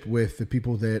relationship with the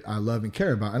people that I love and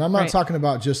care about. And I'm not talking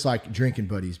about just like drinking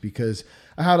buddies, because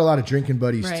I had a lot of drinking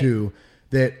buddies too,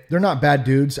 that they're not bad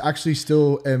dudes. Actually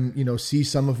still see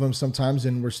some of them sometimes,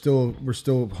 and we're still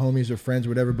homies or friends or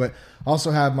whatever. But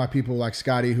also have my people like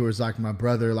Scotty, who is like my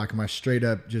brother, like my straight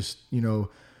up just,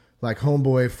 like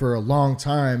homeboy for a long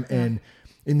time. Yeah. And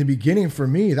in the beginning for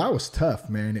me, that was tough,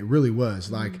 man. It really was.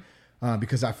 Like,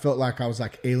 because I felt like I was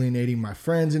like alienating my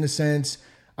friends in a sense.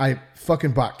 I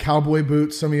fucking bought cowboy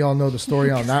boots. Some of y'all know the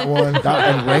story on that one.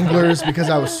 And Wranglers, because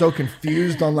I was so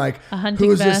confused on like,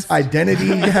 who is this identity?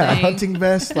 Yeah, a hunting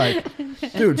vest. Like,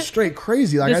 dude, straight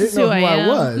crazy. Like, I didn't know who I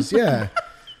was. Yeah.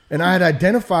 And I had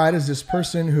identified as this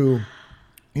person who,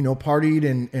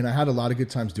 partied and I had a lot of good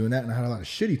times doing that. And I had a lot of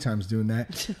shitty times doing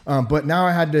that. But now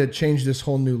I had to change this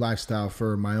whole new lifestyle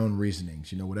for my own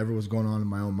reasonings, whatever was going on in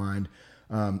my own mind.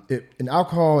 And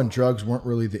alcohol and drugs weren't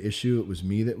really the issue. It was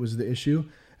me that was the issue.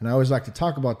 And I always like to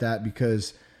talk about that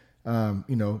because,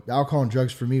 the alcohol and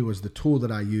drugs for me was the tool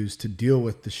that I used to deal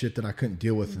with the shit that I couldn't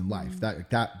deal with in life.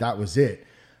 That was it.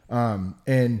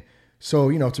 And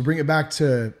so, to bring it back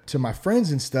to my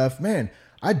friends and stuff, man,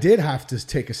 I did have to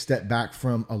take a step back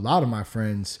from a lot of my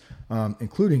friends,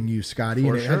 including you, Scotty.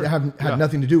 For and sure. it had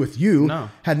nothing to do with you.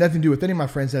 No. Had nothing to do with any of my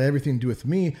friends. It had everything to do with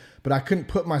me. But I couldn't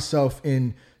put myself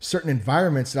in certain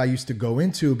environments that I used to go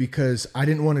into because I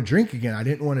didn't want to drink again. I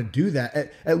didn't want to do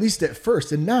that, at least at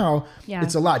first. And now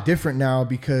it's a lot different now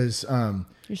because,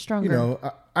 you're stronger.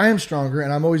 I am stronger,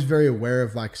 and I'm always very aware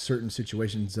of like certain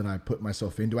situations that I put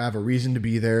myself in. Do I have a reason to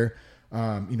be there?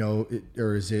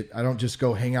 Or is it, I don't just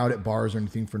go hang out at bars or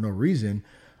anything for no reason.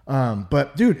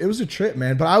 But dude, it was a trip,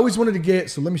 man. But I always wanted to get,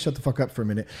 so let me shut the fuck up for a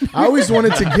minute. I always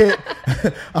wanted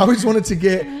to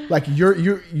get like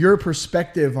your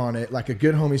perspective on it, like a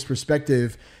good homie's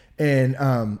perspective. And,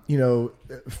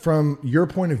 from your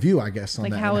point of view, I guess, on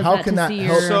like that. How can that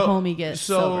help? Your homie get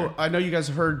sober? I know you guys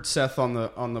have heard Seth on the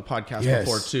podcast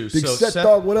before too. Big Seth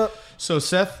dog, what up? So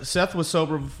Seth was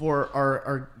sober before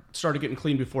our started getting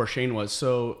clean before Shane was.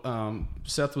 So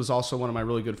Seth was also one of my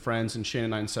really good friends, and Shane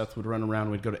and I and Seth would run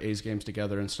around. We'd go to A's games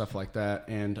together and stuff like that.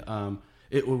 And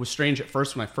it was strange at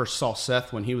first when I first saw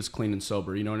Seth when he was clean and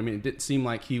sober. You know what I mean? It didn't seem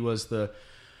like he was the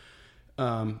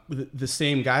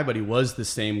same guy, but he was the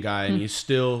same guy, and he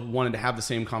still wanted to have the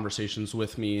same conversations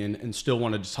with me and still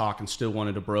wanted to talk and still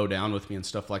wanted to bro down with me and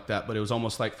stuff like that. But it was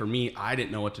almost like for me, I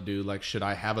didn't know what to do. Like, should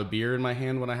I have a beer in my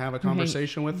hand when I have a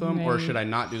conversation with him, or should I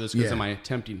not do this because am I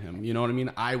tempting him? You know what I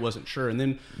mean? I wasn't sure. And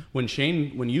then when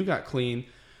you got clean,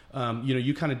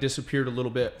 you kind of disappeared a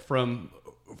little bit from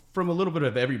a little bit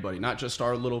of everybody, not just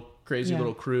our little crazy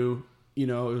little crew. you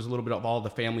know, it was a little bit of all the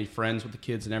family friends with the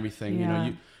kids and everything. Yeah.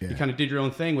 You know, you kind of did your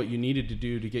own thing, what you needed to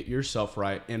do to get yourself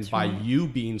right. And by you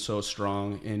being so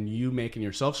strong and you making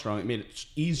yourself strong, it made it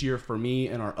easier for me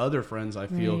and our other friends, I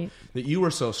feel, that you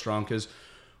were so strong, because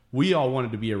we all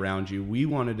wanted to be around you. We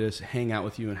wanted to hang out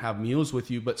with you and have meals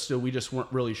with you, but still we just weren't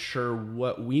really sure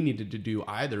what we needed to do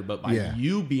either. But by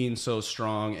you being so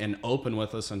strong and open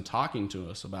with us and talking to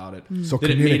us about it, so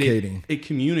communicating, it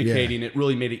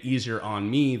really made it easier on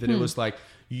me, that it was like,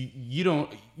 you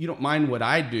don't mind what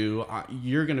I do.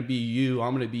 You're going to be you.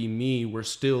 I'm going to be me. We're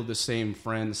still the same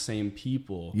friends, same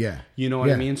people. Yeah. You know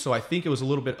what I mean? So I think it was a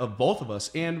little bit of both of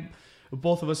us, and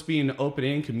both of us being open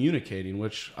and communicating,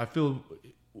 which I feel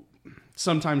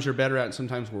sometimes you're better at and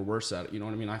sometimes we're worse at it. You know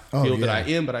what I mean? I feel that I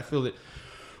am, but I feel that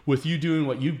with you doing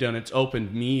what you've done, it's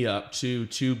opened me up to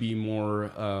be more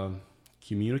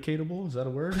communicatable. Is that a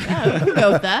word? Yeah, we can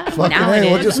go with that. Fucking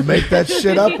hey, we'll just make that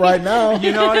shit up right now.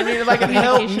 You know what I mean? Like, it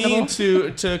helped me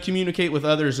to communicate with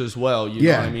others as well. You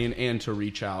know what I mean? And to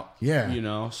reach out. Yeah. You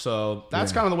know? So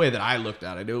that's kind of the way that I looked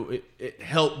at it. It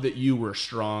helped that you were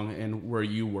strong and where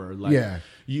you were. Like,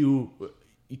 you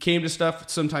came to stuff.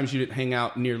 Sometimes you didn't hang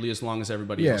out nearly as long as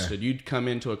everybody else did. You'd come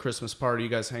into a Christmas party, you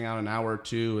guys hang out an hour or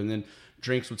two, and then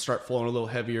drinks would start flowing a little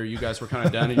heavier. You guys were kind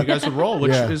of done, and you guys would roll,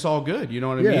 which is all good. You know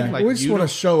what I mean? Like, we just want to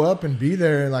show up and be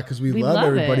there, and like, because we love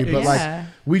everybody, but like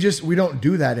we don't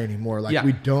do that anymore. Like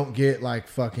we don't get like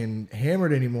fucking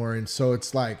hammered anymore, and so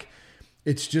it's like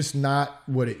it's just not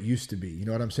what it used to be. You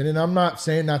know what I'm saying? And I'm not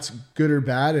saying that's good or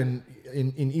bad, and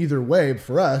in either way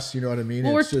for us. You know what I mean?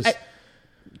 Well, it's just.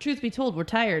 Truth be told, we're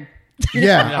tired.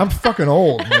 Yeah, I'm fucking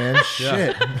old, man.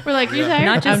 Shit. We're like, you tired?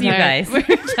 Not just I'm you tired. guys.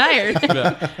 We're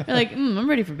tired. We're like, I'm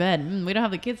ready for bed. We don't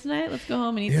have the kids tonight. Let's go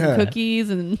home and eat some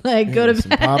cookies and like go to some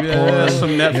bed. popcorn, some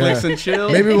Netflix and chill.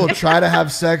 Maybe we'll try to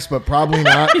have sex, but probably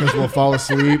not because we'll fall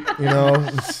asleep. You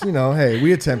know, hey,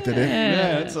 we attempted it.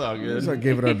 Yeah, it's all good. So I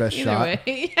gave it our best shot.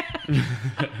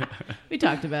 We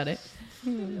talked about it.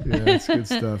 Yeah, it's good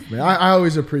stuff, man. I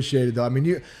always appreciate it though. I mean,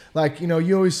 you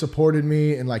always supported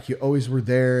me, and like you always were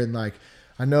there, and like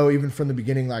I know even from the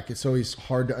beginning, like it's always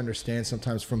hard to understand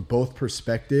sometimes from both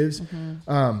perspectives.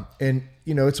 And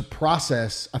it's a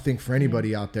process, I think, for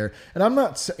anybody out there. And I'm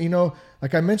not,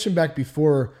 like I mentioned back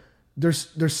before,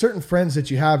 there's certain friends that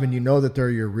you have and you know that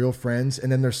they're your real friends,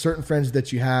 and then there's certain friends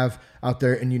that you have out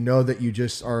there and you know that you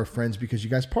just are friends because you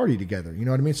guys party together. You know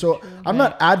what I mean? So I'm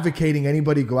not advocating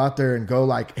anybody go out there and go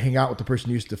like hang out with the person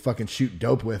you used to fucking shoot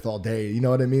dope with all day. You know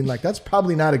what I mean? Like that's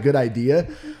probably not a good idea.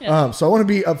 So I want to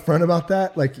be upfront about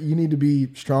that. Like you need to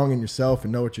be strong in yourself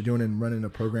and know what you're doing and running a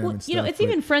program and stuff. It's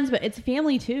even friends, but it's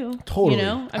family too. Totally.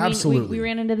 I mean, absolutely. we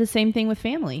ran into the same thing with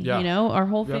family. Our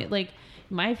whole like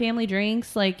my family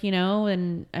drinks,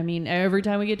 and I mean, every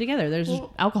time we get together, there's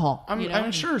alcohol.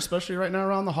 I'm sure, especially right now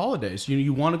around the holidays,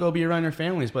 you want to go be around your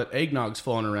families, but eggnog's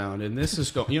flowing around, and this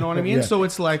is you know what I mean? So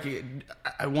it's like,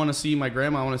 I want to see my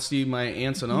grandma, I want to see my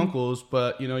aunts and uncles,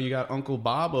 but you got Uncle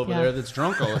Bob over there that's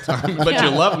drunk all the time, but you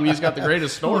love him. He's got the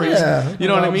greatest stories. You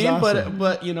know what I mean? Awesome.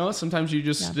 But sometimes you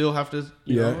just still have to,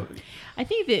 you know. I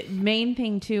think the main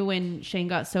thing too, when Shane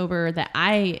got sober, that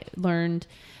I learned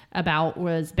about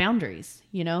was boundaries.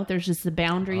 There's just the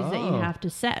boundaries that you have to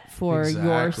set for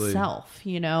yourself,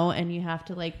 and you have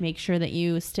to like make sure that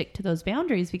you stick to those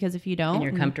boundaries, because if you don't, and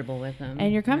you're comfortable with them,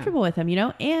 and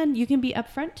you can be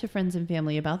upfront to friends and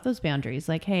family about those boundaries.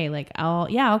 Like, hey, like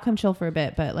I'll come chill for a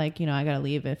bit, but like, I gotta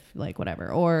leave if like whatever,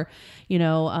 or,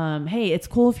 hey, it's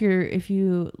cool if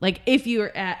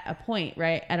you're at a point,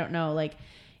 right? I don't know, like,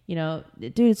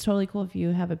 dude, it's totally cool if you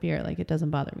have a beer. Like, it doesn't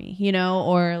bother me,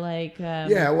 or like...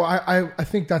 well, I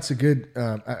think that's a good...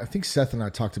 I think Seth and I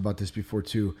talked about this before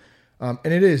too.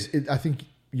 And I think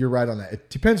you're right on that. It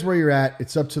depends where you're at.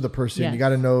 It's up to the person. Yes. You got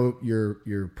to know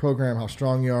your program, how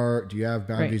strong you are. Do you have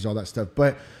boundaries, all that stuff.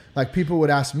 But like people would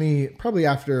ask me probably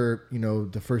after,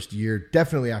 the first year,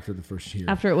 definitely after the first year.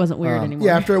 After it wasn't weird anymore.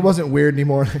 Yeah, after it wasn't weird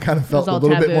anymore. I kind of felt a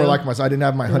little bit more like myself. I didn't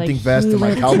have my hunting vest and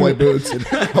my cowboy boots. And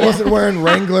I wasn't wearing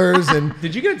Wranglers. And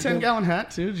did you get a 10-gallon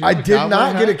hat too? I did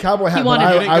not get a cowboy hat, but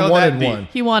I wanted one.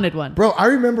 He wanted one. Bro, I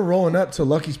remember rolling up to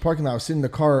Lucky's parking lot. I was sitting in the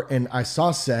car and I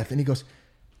saw Seth and he goes,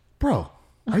 bro,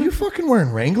 are you fucking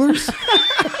wearing Wranglers?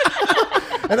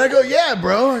 And I go, yeah,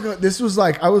 bro. This was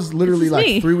like, I was literally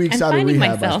like 3 weeks out of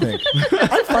rehab, I think.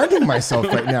 I'm finding myself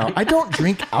right now. I don't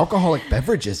drink alcoholic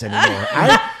beverages anymore.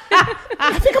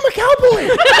 I think I'm a cowboy.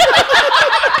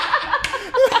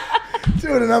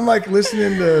 Dude, and I'm like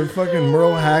listening to fucking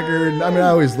Merle Haggard. I mean, I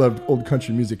always loved old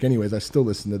country music anyways. I still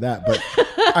listen to that, but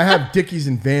I have Dickies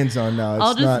and Vans on now.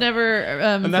 I'll just never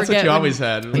and that's what you always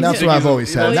had. And that's what I've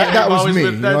always had. That was me.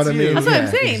 You know what I mean? That's what I'm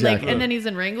saying. Exactly. Like, and then he's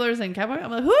in Wranglers and cowboy.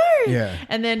 I'm like, who are you? Yeah.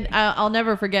 And then I'll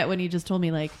never forget when he just told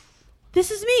me, like,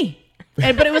 this is me.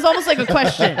 But it was almost like a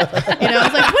question. I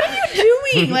was like, what are you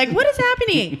doing? Like, what is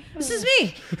happening? This is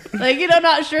me. Like,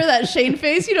 not sure that Shane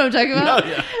face, you know what I'm talking about?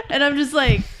 Yeah. And I'm just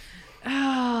like,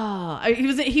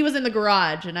 he was in the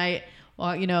garage, and I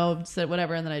said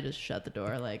whatever, and then I just shut the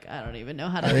door. Like, I don't even know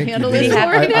how to handle this. Did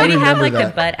he have like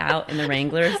the butt out in the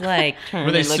Wranglers? Like,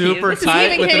 were they super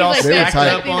tight with it all stacked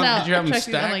up on? Did you have them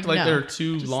stacked like they're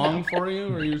too long for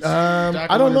you? Or you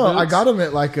I don't know. I got them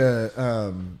at like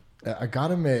I got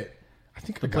them at. I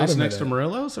think I got them next to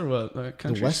Murillo's or what?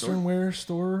 The Western wear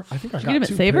store. I think I got them at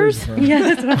two Savers. Yeah,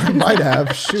 that's what I might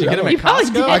have. Shoot, did you get them at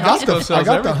Costco? I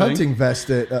got the hunting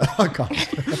vest at Costco.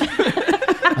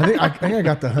 I think I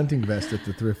got the hunting vest at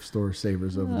the thrift store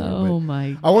Savers over there. Oh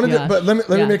my! I wanted to, but let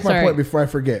me make my point before I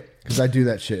forget, because I do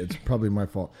that shit. It's probably my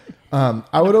fault.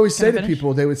 I would always say to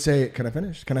people, they would say, "Can I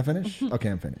finish? Can I finish?" Okay,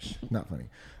 I'm finished. Not funny.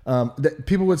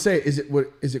 People would say, is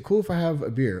it cool if I have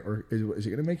a beer, or is it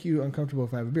going to make you uncomfortable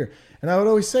if I have a beer? And I would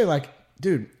always say, like,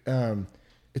 dude,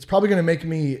 it's probably going to make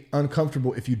me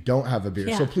uncomfortable if you don't have a beer.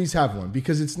 Yeah. So please have one,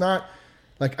 because it's not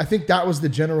like, I think that was the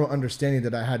general understanding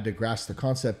that I had to grasp the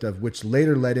concept of, which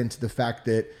later led into the fact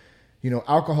that,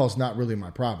 alcohol is not really my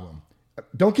problem.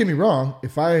 Don't get me wrong.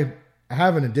 If I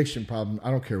have an addiction problem, I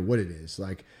don't care what it is.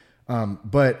 Like,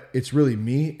 but it's really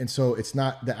me. And so it's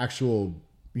not the actual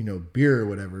beer or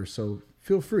whatever. So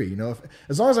feel free,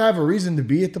 as long as I have a reason to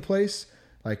be at the place.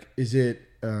 Like, is it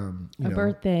a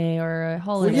birthday or a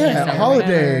holiday? Well, yeah, a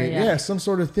holiday, yeah, some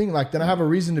sort of thing. Like, then I have a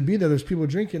reason to be there. There's people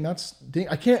drinking. I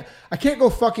can't go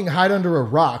fucking hide under a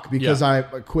rock because I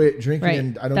quit drinking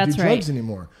and I don't do drugs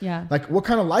anymore. Yeah, like, what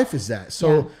kind of life is that?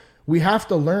 So we have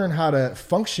to learn how to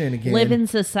function again, live in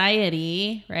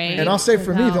society, right? And I'll say,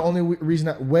 for me, the only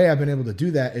way I've been able to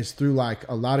do that is through like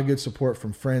a lot of good support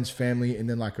from friends, family, and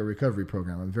then like a recovery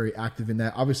program. I'm very active in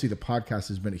that. Obviously, the podcast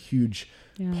has been a huge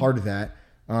part of that,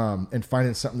 and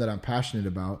finding something that I'm passionate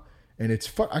about. And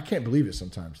it's I can't believe it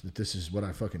sometimes that this is what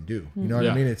I fucking do. You know what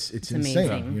I mean? It's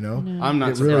insane. I'm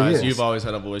not surprised. Really, you've always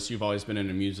had a voice. You've always been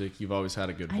into music. You've always had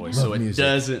a good voice. So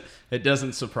it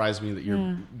doesn't surprise me that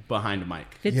you're behind a mic.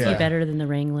 Fits you better than the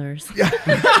Wranglers.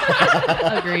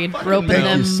 Agreed. Roping them.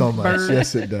 Thank you so much. Bird.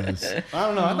 Yes, it does. I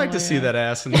don't know. I'd like to see that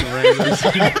ass in the Wranglers.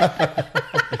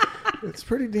 It's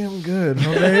pretty damn good,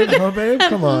 huh, babe? Huh, babe?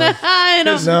 Come on. I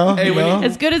don't know.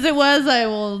 As good as it was, I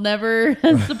will never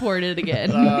support it again.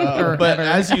 But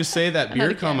as you say that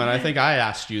beer comment, I think I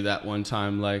asked you that one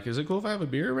time, like, is it cool if I have a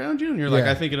beer around you? And you're like,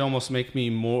 I think it'd almost make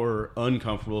me more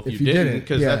uncomfortable if you didn't.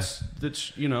 Because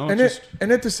that's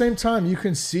And at the same time, you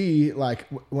can see, like,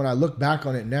 when I look back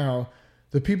on it now,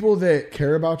 the people that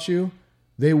care about you,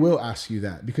 they will ask you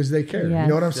that because they care. Yes. You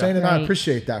know what I'm saying? And I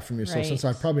appreciate that from you. So since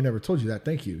I probably never told you that,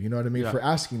 thank you. You know what I mean? For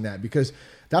asking that, because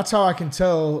that's how I can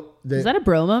tell that. Is that a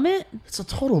bro moment? It's a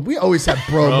total. We always have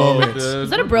bro moments.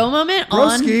 Is that a bro moment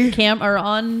Broski. on cam or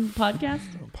on podcast?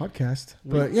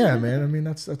 But yeah, man, I mean,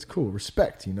 that's cool.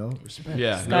 Respect, respect.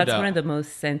 Yeah, Scott's one of the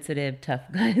most sensitive, tough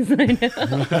guys I know.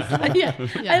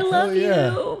 I love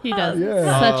you. He does.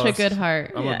 Such a good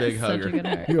heart. I'm a big hugger. Such a good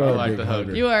heart. You are I like the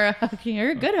hugger. You are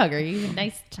a good hugger. You're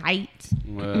nice, tight.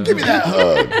 Give me that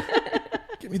hug.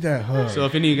 Give me that hug. So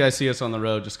if any of you guys see us on the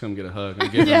road, just come get a hug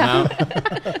and give them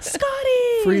out. Scotty.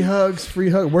 Free hugs.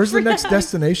 Where's the next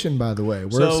destination, by the way?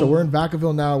 So we're in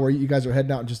Vacaville now, where you guys are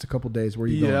heading out in just a couple days. Where are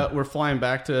you going? Yeah, we're flying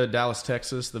back to Dallas,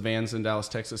 Texas. The van's in Dallas,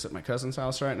 Texas at my cousin's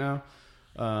house right now.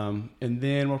 And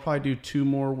then we'll probably do 2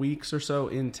 more weeks or so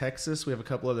in Texas. We have a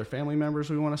couple other family members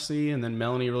we want to see. And then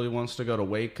Melanie really wants to go to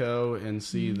Waco and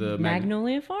see the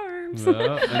Magnolia Farms.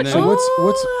 And then,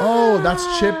 so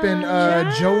that's Chip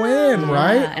and Joanne,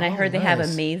 right? Yeah, and I heard they have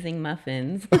amazing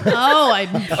muffins.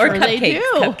 I'm sure they do.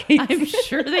 Cupcakes. I'm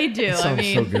sure they do. I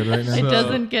mean, so good right now. It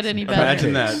doesn't get any better.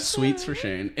 Imagine that. Sweets for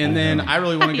Shane. And then I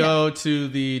really want to go to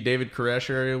the David Koresh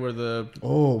area where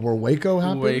where Waco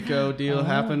happened? Waco deal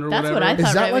happened or that's whatever. What I thought.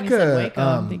 Is that right like Waco,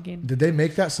 I'm thinking. Did they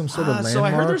make that some sort of landmark? So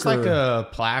I heard there's like a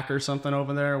plaque or something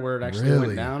over there where it actually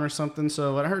went down or something.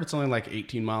 So I heard it's only like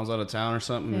 18 miles out of town or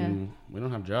something. Yeah. And we don't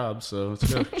have jobs, so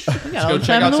let's go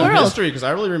check out some history, because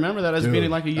I really remember that as being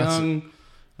like a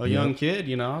a young kid,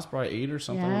 you know, I was probably 8 or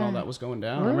something when all that was going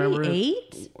down. Were I remember we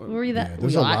 8? Were you that? Yeah,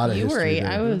 there's a lot of you were history 8.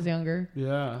 there. I was younger.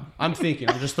 Yeah, I'm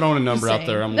just throwing a number out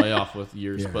there. I'm way off with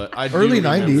years, but I do early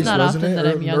remember 90s, It's not wasn't often it?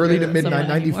 that I'm younger Early to than mid someone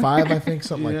 95, I think,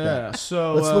 something like that.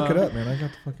 So Let's look it up, man. I got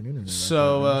the fucking internet.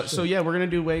 So yeah, we're gonna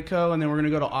do Waco, and then we're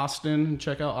gonna go to Austin and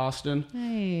check out Austin.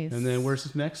 Nice. And then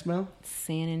where's next, Mel?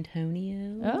 San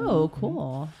Antonio. Oh,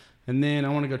 cool. And then I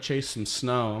want to go chase some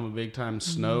snow. I'm a big time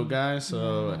snow guy,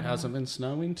 so it hasn't been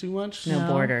snowing too much.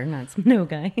 Snowboarder, not snow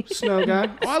guy. Snow guy.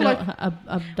 Oh, I like.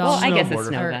 Well, I guess a Snowboarder.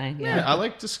 snow guy. Yeah, Yeah. I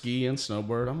like to ski and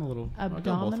snowboard. I'm a little I go both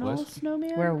Abdominal ways.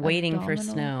 snowman? We're waiting for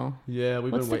Abdominal? snow. Yeah,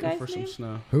 we've What's been the waiting guy's for name? some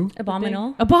snow. Who?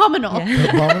 Abominable. Abominable.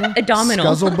 Abominable? Abdominal.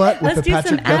 Scuzzlebutt with Let's the do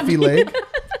Patrick some Duffy leg.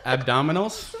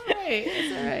 Abdominals. Right,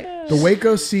 it's all right. The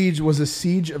Waco siege was a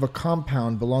siege of a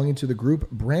compound belonging to the group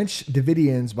Branch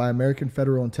Davidians by American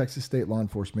federal and Texas state law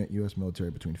enforcement, U.S. military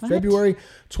between February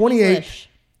 28th. English.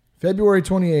 February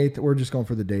 28th. We're just going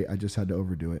for the date. I just had to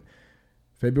overdo it.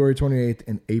 February 28th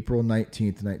and April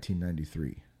 19th,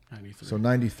 1993. 93. So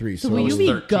 93. So So will was you be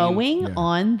 13. going Yeah.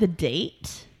 on the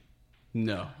date?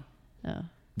 No. Oh.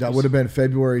 that would have been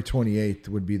February 28th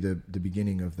would be the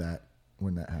beginning of that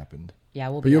when that happened. Yeah,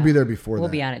 we'll But be you'll out. be there before We'll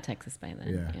that. be out at Texas by then.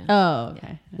 Yeah. Yeah. Oh,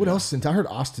 okay. What else? Since I heard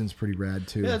Austin's pretty rad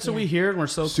too. Yeah, that's what we hear, and we're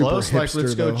so Super close. Like,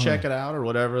 let's hipster, go though, check huh? it out or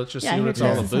whatever. Let's just Yeah, I see hear what it's all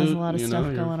Texas about. has a lot of you stuff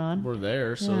know, going on. We're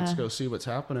there, so let's Yeah. go see what's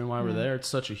happening while we're there. It's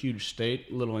such a huge state.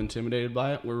 A little intimidated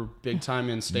by it. We're big time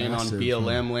in staying Massive, on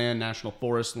BLM land, National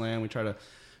Forest land. We try to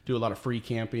do a lot of free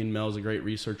camping. Mel's a great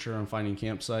researcher on finding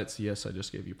campsites. Yes, I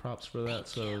just gave you props for that.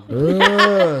 So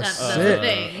That's the sick.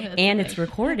 thing. That's And the it's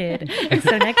recorded.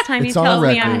 So next time he It's on tells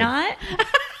me record. I'm not,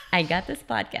 I got this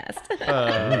podcast.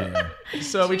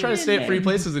 So we try to stay at free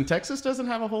places, and Texas doesn't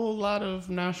have a whole lot of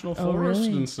national forest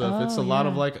really? and stuff. It's a Oh, lot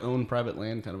of yeah. like owned private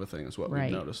land kind of a thing is what Right.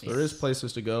 we've noticed. There is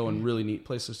places to go and really neat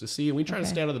places to see, and we try to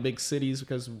Okay. stay out of the big cities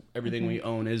because everything we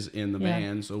own is in the Yeah.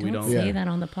 van, so we Don't don't. say Yeah. that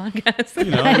on the podcast.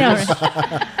 You know, I know. just-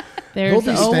 right? They'll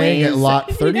There's be staying at always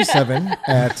lot 37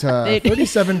 at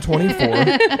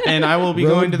 3724. and I will be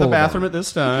Road going to the Boulevard. bathroom at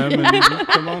this time. And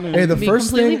come on in. Hey, the Be first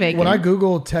completely thing when vacant. I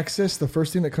Google Texas, the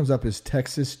first thing that comes up is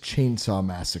Texas Chainsaw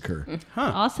Massacre.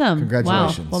 awesome.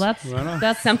 Congratulations. Wow. Well,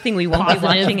 that's Something we won't be positive,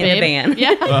 watching in the babe. van.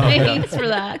 Yeah. Thanks for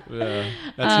that. yeah,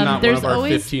 that's not one there's of our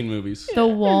always 15 movies. The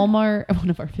Walmart, one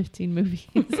of our 15 movies.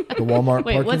 The Walmart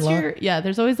Wait, parking what's lot. your? Yeah,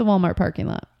 there's always the Walmart parking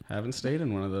lot. Haven't stayed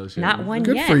in one of those yet. Not one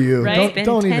Good yet. for you. Right? Don't, Been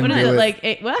don't 10 even What do is it. it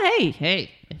like? Well, hey,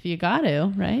 if you got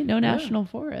to, right? No national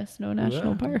forest, no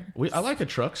national park. I like a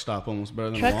truck stop almost better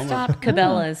than Truck a Walmart. stop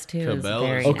Cabela's too. Is Cabela's.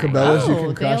 very Oh, nice. Cabela's, you Oh, can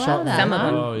they crash allow out. that, Some of huh?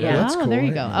 them. Oh, yeah. Yeah, That's oh, there cool.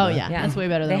 you go. I Oh didn't yeah, Yeah. that's way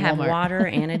better than They have Walmart. water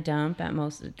and a dump at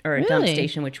most, or a dump Really?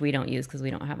 station, which we don't use because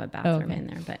we don't have a bathroom Okay. in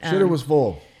there. But Shitter was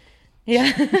full. yeah.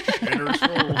 I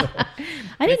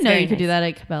didn't It's know very you could do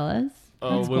nice. that at Cabela's.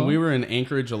 Oh, That's when cool. we were in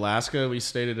Anchorage, Alaska, we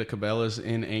stayed at a Cabela's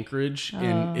in Anchorage,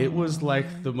 and it was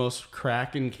like the most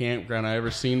cracking campground I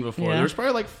ever seen before. Yeah. There was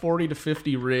probably like 40 to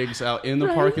 50 rigs out in the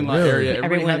parking lot area.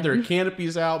 Everybody had their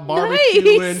canopies out,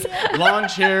 barbecuing, lawn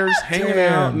chairs, hanging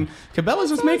out, and Cabela's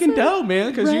was making dough,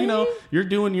 man, because you know you're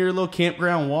doing your little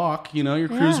campground walk. You know, you're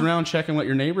cruising around checking what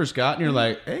your neighbors got, and you're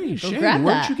like, "Hey, Shane, grab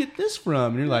where'd that. you get this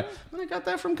from?" And you're like, "I got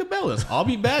that from Cabela's. I'll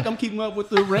be back. I'm keeping up with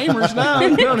the Ramers now."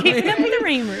 You know what I Keeping mean? up with the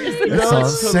Ramers. You It's know, on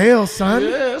it's- sale, son.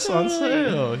 Yeah, it's on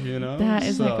sale, you know. That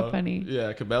is like a funny-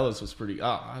 Yeah, Cabela's was pretty.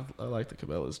 I like the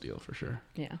Cabela's deal for sure.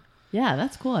 Yeah. Yeah,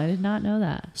 that's cool. I did not know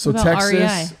that. So What about Texas.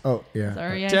 REI? Oh yeah. Does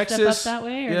REI Texas, step up that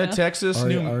way? Or yeah, no? Texas,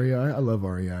 New. REI. I love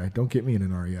REI. Don't get me in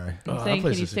an REI. I'm that saying,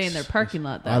 place can you is stay in their parking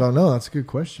lot though? I don't know. That's a good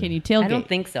question. Can you tailgate? I don't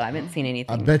think so. I haven't seen I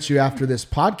anything. bet you after this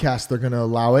podcast they're going to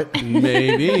allow it.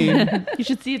 Maybe You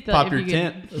should see it though. pop if your you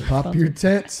can- tent. Pop your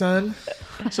tent, son.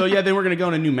 So yeah, then we're gonna go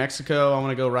to New Mexico. I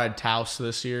want to go ride Taos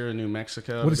this year in New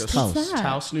Mexico. What is Go s- Taos? that?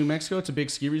 Taos, New Mexico. It's a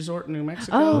big ski resort in New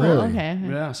Mexico. Oh, Really? okay.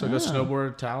 Yeah, so go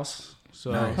snowboard at Taos.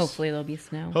 So Hopefully there'll be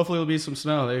snow. hopefully there'll be some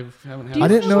snow. They haven't had. I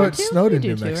didn't know snowboard it too? snowed You in do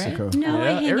New too, right? Mexico. No, Yeah,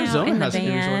 I hang Arizona out in the has ski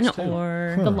van resorts, too.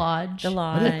 or The lodge. the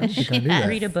lodge. think I knew that.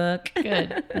 Read a book.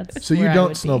 Good. That's So you where I don't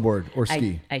would be. snowboard or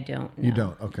ski? I don't. You no.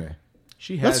 don't. Okay.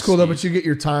 She has. That's cool though, ski. but you get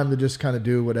your time to just kind of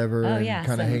do whatever Oh, and yeah,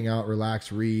 kind of so- hang out,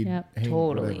 relax, read. Yep. hang,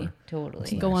 Totally, whatever.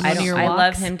 totally. Go on I one of don't- your I love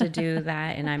walks. him to do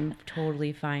that, and I'm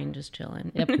totally fine just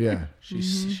chilling. Yep. Yeah.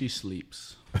 She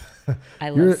sleeps. I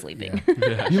love You're- sleeping.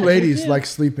 You ladies like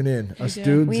sleeping in. Us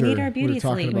dudes We need are, our beauty we were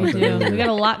talking sleep. about We that do. earlier. We got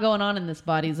a lot going on in this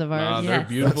bodies of ours. They're Yes.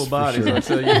 beautiful That's for bodies. sure. I'll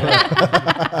tell you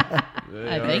what.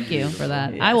 I thank you for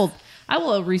that. I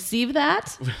will receive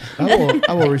that.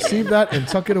 I will receive that and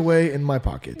tuck it away in my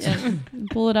pockets.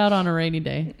 Pull it out on a rainy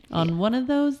day. On one of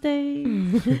those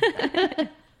days.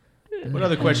 What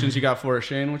other questions you got for us,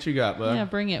 Shane? What you got, bud? Yeah,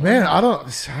 bring it. Man, I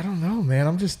don't know, man.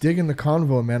 I'm just digging the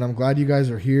convo, man. I'm glad you guys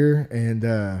are here, and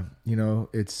you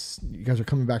guys are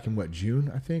coming back in what,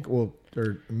 June, I think, or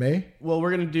May. Well,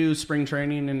 we're gonna do spring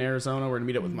training in Arizona. We're gonna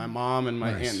meet up with my mom and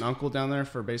my aunt and uncle down there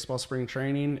for baseball spring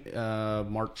training,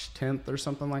 March 10th or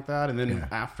something like that. And then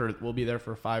after, we'll be there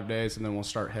for 5 days, and then we'll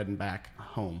start heading back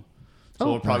home. So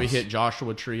we'll probably hit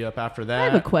Joshua Tree up after that. I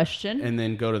have a question. And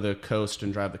then go to the coast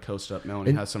and drive the coast up.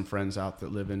 Melanie has some friends out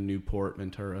that live in Newport,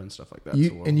 Ventura, and stuff like that.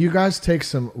 And you guys take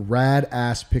some rad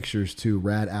ass pictures too.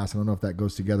 Rad ass. I don't know if that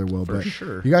goes together well, but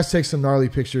sure. You guys take some gnarly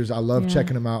pictures. I love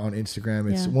checking them out on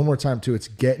Instagram. It's one more time too. It's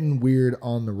Getting Weird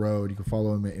on the Road. You can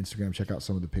follow him at Instagram. Check out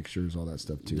some of the pictures, all that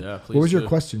stuff too. Yeah, please. What was your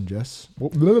question, Jess?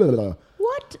 What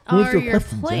are your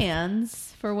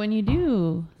plans for when you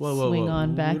do swing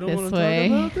on back this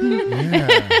way?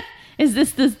 Is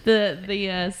this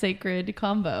the sacred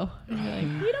combo? We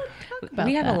don't talk about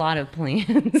We have a lot of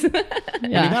plans. You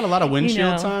got a lot of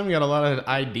windshield time. You got a lot of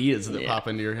ideas that pop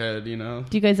into your head, Do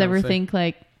you guys ever think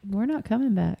like, we're not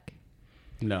coming back?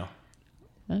 No.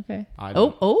 Okay.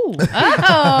 Oh,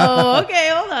 okay,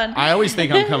 hold on. I always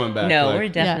think I'm coming back. No, we're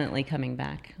definitely coming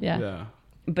back. Yeah.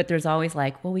 But there's always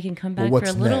like, well, we can come back for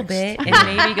a little bit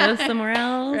and maybe go somewhere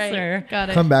else. Or got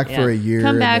it. Come back for a year.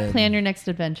 Come back, plan your next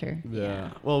adventure.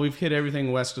 Yeah. Well, we've hit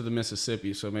everything west of the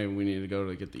Mississippi, so maybe we need to go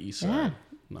to get the east side.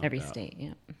 Every state,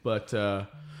 yeah. But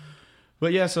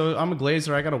yeah, so I'm a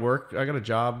glazer. I got to work. I got a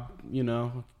job,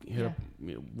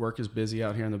 work is busy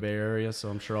out here in the Bay Area, so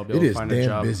I'm sure I'll be able to find a job. It is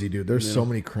damn busy, dude. There's so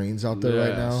many cranes out there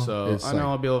right now. So I know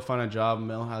I'll be able to find a job.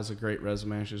 Mel has a great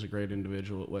resume. She's a great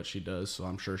individual at what she does, so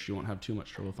I'm sure she won't have too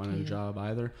much trouble finding a job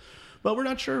either. But we're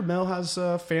not sure. Mel has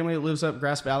a family that lives up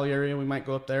Grass Valley area. We might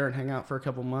go up there and hang out for a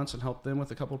couple months and help them with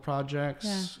a couple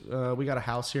projects. Yeah. We got a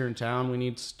house here in town. We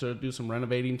need to do some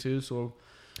renovating too, so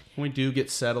when we do get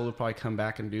settled, we'll probably come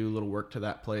back and do a little work to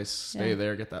that place, stay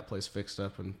there, get that place fixed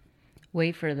up, and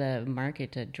wait for the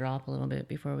market to drop a little bit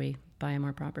before we buy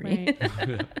more property.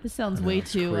 Right. This sounds way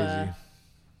too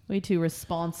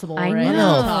responsible. I right?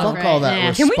 know. Fuck all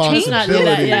that responsibility. Can we not do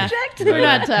that? Yeah. We're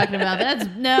not talking about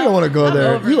that. We don't want to go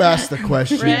there. You asked the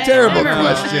question. Right. Terrible Never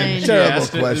question. mind. Terrible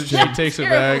question. She takes it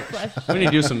back. We need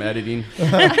to do some editing.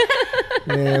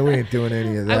 Yeah, we ain't doing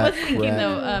any of that. I was thinking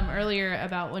though earlier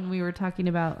about when we were talking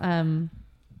about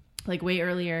like way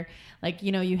earlier, like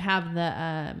you have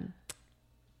the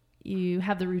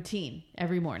routine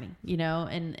every morning,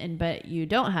 and but you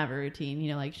don't have a routine,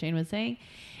 like Shane was saying,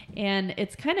 and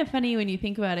it's kind of funny when you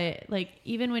think about it. Like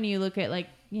even when you look at like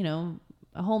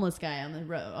a homeless guy on the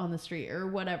road, on the street, or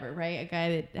whatever, right? A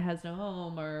guy that has no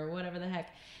home or whatever the heck.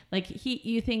 Like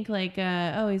you think like,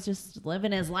 he's just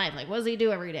living his life. Like, what does he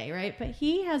do every day, right? But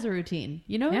he has a routine,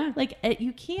 Yeah. Like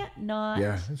you can't not.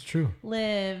 Yeah, that's true.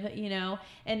 Live,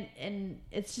 and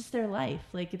it's just their life.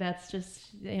 Like that's just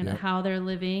how they're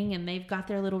living, and they've got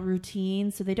their little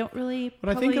routine, so they don't really.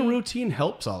 But I think a routine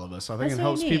helps all of us. I think it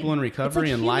helps people in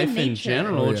recovery and life in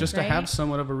general, just to have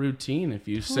somewhat of a routine. If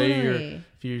you say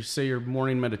your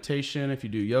morning meditation, if you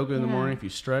do yoga in the morning, if you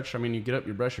stretch, you get up,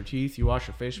 you brush your teeth, you wash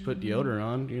your face, you put deodorant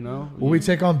on. Well, we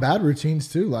take on bad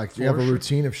routines too. Like you have a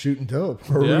routine of shooting dope,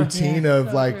 or a routine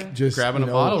of like just grabbing a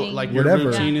bottle. Like your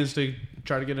routine is to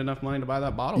try to get enough money to buy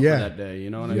that bottle for that day. You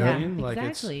know what I mean? Like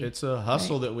it's a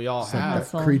hustle that we all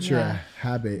have. That creature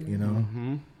habit,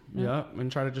 Mm-hmm. Yeah,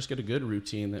 and try to just get a good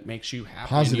routine that makes you happy.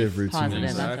 Positive routine. Positive,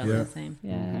 exactly. That's the same.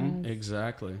 Yeah. Mm-hmm.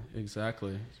 Exactly.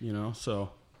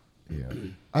 So. Yeah.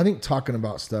 I think talking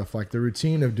about stuff like the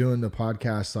routine of doing the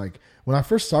podcast, like when I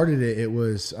first started it, it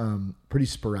was pretty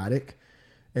sporadic.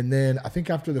 And then I think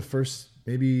after the first,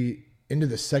 maybe into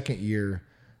the second year,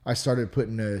 I started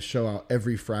putting a show out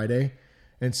every Friday.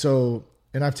 And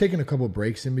I've taken a couple of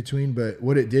breaks in between, but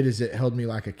what it did is it held me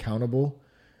like accountable.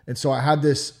 And so I had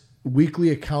this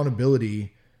weekly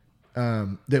accountability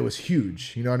that was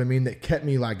huge, you know what I mean? That kept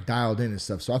me like dialed in and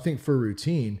stuff. So I think for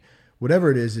routine,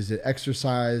 whatever it is it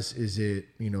exercise? Is it,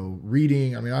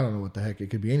 reading? I don't know what the heck.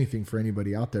 It could be anything for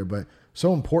anybody out there, but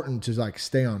so important to like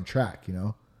stay on track,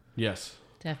 Yes.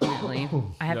 Definitely.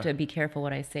 I have to be careful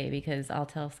what I say because I'll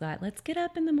tell Scott, let's get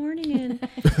up in the morning and,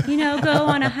 go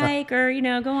on a hike or,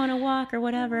 go on a walk or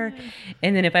whatever.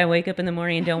 And then if I wake up in the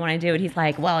morning and don't want to do it, he's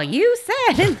like, well, you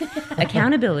said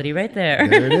accountability right there.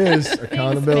 There it is.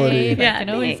 Accountability. Thanks, I can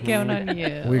always count on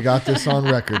you. We got this on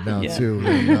record now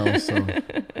too. So.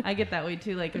 I get that way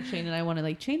too. Like if Shane and I want to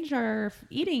like change our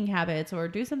eating habits or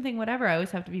do something, whatever, I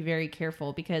always have to be very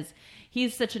careful because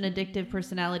he's such an addictive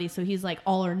personality. So he's like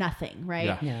all or nothing, right?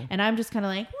 right? Yeah. And I'm just kind of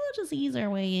like, we'll just ease our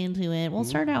way into it. We'll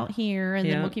start out here and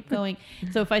then we'll keep going.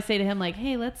 So if I say to him like,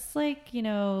 hey, let's like, you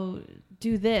know,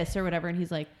 do this or whatever. And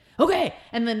he's like, okay.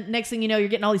 And then next thing you know, you're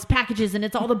getting all these packages and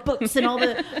it's all the books and all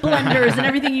the blenders and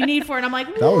everything you need for it. And I'm like,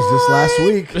 what? That was just last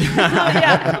week.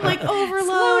 Yeah. I'm like, overload.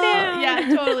 Slow down.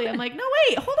 Yeah, totally. I'm like, no,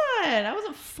 wait, hold on. I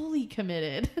wasn't fully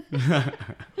committed.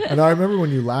 And I remember when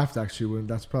you laughed, actually, when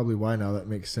that's probably why now that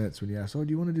makes sense. When you asked, oh, do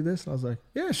you want to do this? And I was like,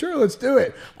 yeah, sure, let's do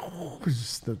it.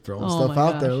 Just throwing stuff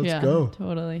out there. Let's go.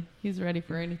 Totally. He's ready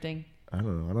for anything. I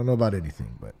don't know. I don't know about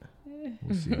anything, but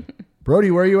we'll see.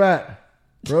 Brody, where are you at?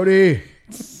 Brody.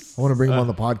 I want to bring him on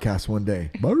the podcast one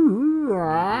day. Yeah,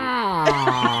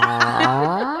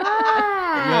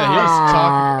 he was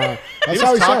talking. That's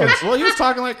how he sounds. Well, he was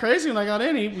talking like crazy when I got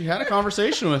in. He had a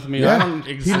conversation with me. Yeah, I don't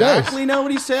exactly know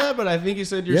what he said, but I think he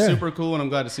said, you're super cool and I'm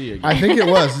glad to see you again. I think it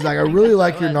was. It's like, I really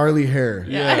like your gnarly hair.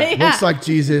 Yeah. Looks like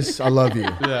Jesus. I love you.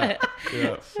 Yeah,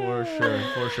 for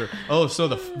sure. Oh, so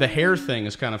the hair thing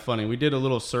is kind of funny. We did a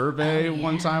little survey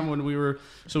one time when we were,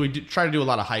 so we try to do a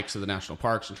lot of hikes to the national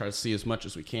parks and try to see as much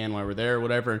as we can while we're there or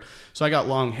whatever. And so I got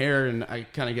long hair and I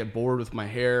kind of get bored with my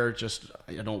hair. Just,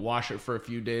 I don't wash it for a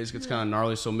few days. It gets kind of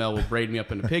gnarly. So Mel will braid me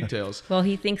up into pigtails. Well,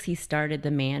 he thinks he started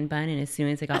the man bun, and as soon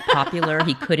as it got popular,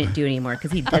 he couldn't do it anymore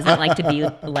because he doesn't like to be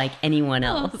like anyone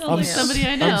else. Like somebody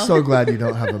I know. I'm so glad you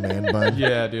don't have a man bun.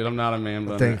 Yeah, dude, I'm not a man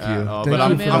bun. Thank you. But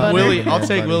Thank you I'm Willie. I'll man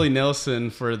take bunny. Willie Nelson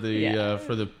for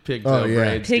the pigtail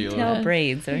braids. Pigtail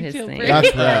braids are his thing.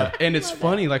 That's rad. And it's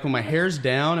funny, like when my hair's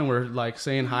down and we're like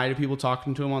saying hi to people,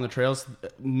 talking to them on the trails,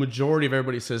 majority of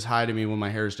everybody says hi to me when my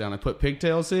hair's down. I put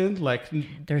pigtails in, like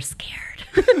They're scared.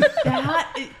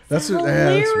 That's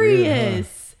hilarious. Weird,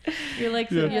 huh? You're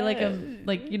like you're like a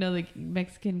like, you know, like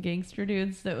Mexican gangster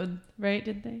dudes that would, right?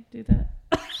 Did they do that?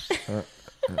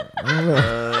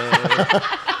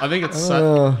 I think it's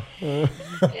Yeah.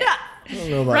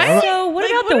 Right? So what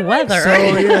about the weather?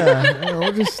 So yeah,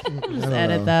 we'll just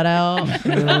edit that out.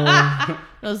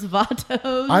 Those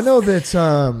vatos. I know that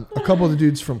a couple of the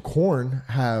dudes from Korn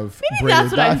have braided.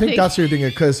 That's what I I'm think that's what you're thinking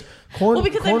because Korn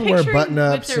wear button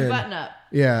ups with their button up.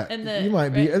 Yeah, And you might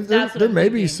be. right? There may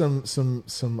be some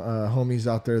homies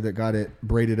out there that got it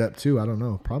braided up too. I don't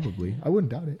know. Probably. I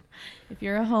wouldn't doubt it. If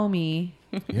you're a homie,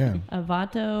 Yeah. a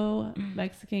vato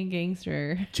Mexican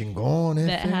gangster Chingon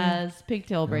that has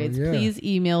pigtail braids, yeah. please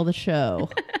email the show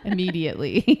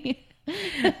immediately.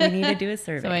 We need to do a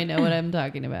survey. So I know what I'm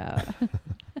talking about.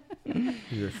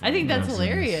 I think that's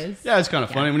hilarious. Yeah, it's kind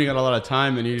of funny when you got a lot of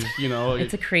time and you know.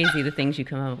 It's crazy the things you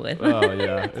come up with. Oh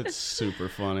yeah, it's super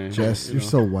funny. Jess, you're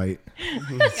so white.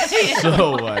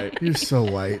 So white. You're so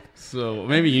white. So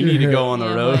maybe you need to go on the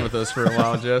road with us for a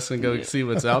while, Jess, and go see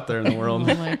what's out there in the world.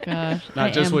 Oh my gosh.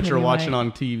 Not just what you're watching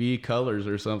on TV, Colors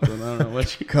or something. I don't know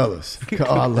what you. Colors. Oh,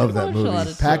 I love that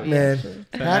movie. Pac-Man.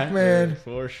 Pac-Man.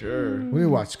 For sure. We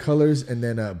watched Colors and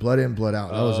then Blood In, Blood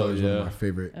Out. That was always one of my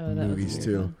favorite movies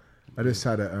too. I just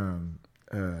had a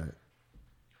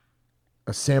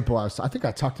sample. I think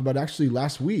I talked about it actually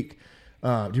last week. Do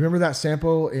you remember that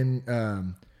sample in?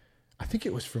 I think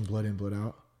it was from Blood In, Blood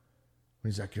Out.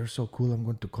 When he's like, "You're so cool, I'm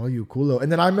going to call you Kulo."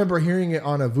 And then I remember hearing it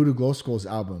on a Voodoo Glow Skulls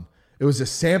album. It was a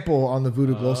sample on the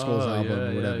Voodoo Glow Skulls album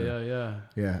or whatever.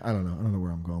 Yeah. I don't know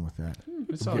where I'm going with that.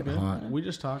 It's all good. Hot. We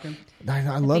just talking.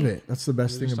 I love it. That's the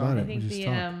best thing about it. I think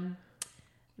the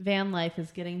van life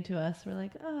is getting to us. We're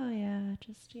like, oh yeah,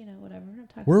 just, you know, whatever.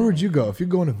 Where would you go if you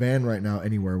go in a van right now?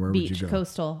 Anywhere? Where Beach, would you go?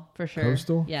 Coastal for sure.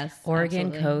 Coastal? Yes.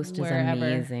 Oregon absolutely. coast is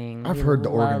amazing. I've heard the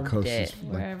Oregon coast is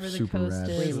like wherever the super coast rad.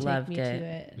 is. We take loved me it. To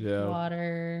it. Yeah.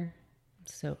 Water.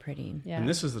 So pretty. Yeah. And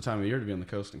this is the time of year to be on the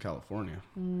coast in California.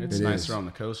 It's nicer on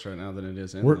the coast right now than it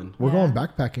is inland. We're going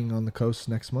backpacking on the coast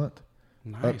next month.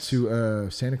 Nice. Up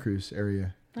to Santa Cruz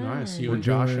area. Nice. You and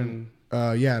Josh and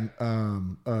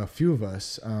a few of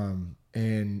us.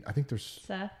 And I think there's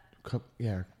Seth. Well,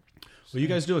 you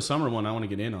guys do a summer one. I want to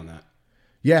get in on that.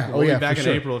 Yeah. We'll be back in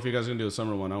April. If you guys are going to do a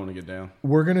summer one, I want to get down.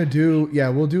 We're going to do,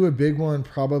 we'll do a big one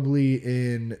probably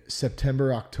in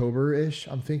September, October-ish,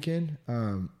 I'm thinking.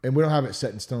 And we don't have it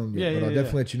set in stone yet, but I'll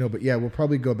definitely let you know. But we'll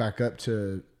probably go back up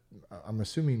to, I'm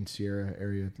assuming Sierra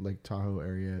area, Lake Tahoe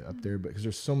area up there, because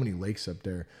there's so many lakes up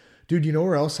there. Dude, you know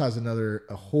where else has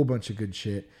a whole bunch of good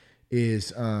shit?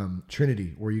 Is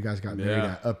Trinity, where you guys got married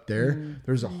at up there.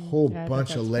 There's a whole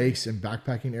bunch of lakes and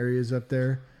backpacking areas up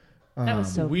there. That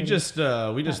was so we pretty.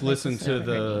 just listened to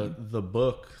so the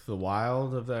book, The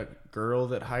Wild, of that girl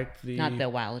that hiked the Not the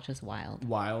wild, just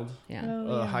wild.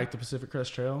 Yeah. hiked the Pacific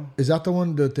Crest Trail. Is that the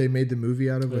one that they made the movie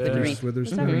out of with Yeah. Reese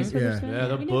Witherspoon? Was that Reese Witherspoon? Yeah,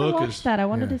 the we book never watched is- that. I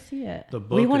wanted yeah. to see it. The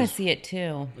book We want to is- see it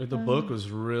too. The book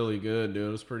was really good, dude.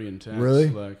 It was pretty intense. Really?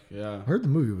 Like, yeah. I heard the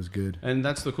movie was good. And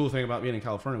that's the cool thing about being in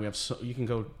California. We have you can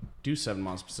go do 7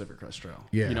 miles Pacific Crest Trail.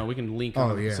 Yeah. You know, we can link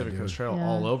on Oh, the yeah, Pacific dude. Crest Trail Yeah.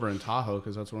 all over in Tahoe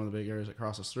because that's one of the big areas that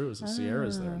crosses through is the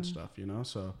Sierras there and stuff, you know?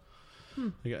 So,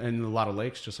 and a lot of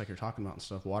lakes, just like you're talking about and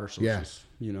stuff, water sources,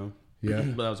 you know? Yeah.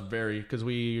 But that was because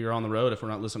we are on the road. If we're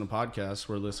not listening to podcasts,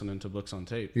 we're listening to books on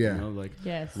tape. Yeah. You know, like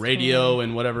Yes, radio totally.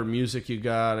 and whatever music you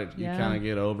got, you Yeah. kind of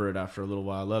get over it after a little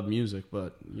while. I love music,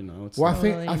 but, you know, it's Well,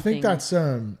 not- I think that's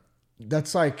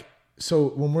like, so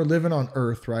when we're living on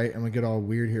Earth, right? And we get all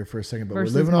weird here for a second, but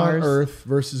Versus we're living Mars. on Earth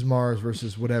versus Mars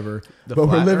versus whatever. The But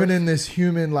we're flat living Earth? in this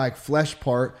human like flesh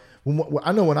part.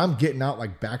 I know when I'm getting out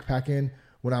like backpacking,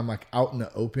 when I'm like out in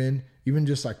the open, even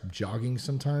just like jogging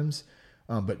sometimes,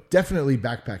 but definitely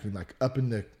backpacking, like up in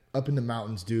the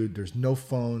mountains, dude. There's no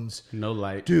phones, no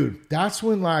light. dude. That's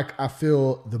when like I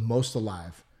feel the most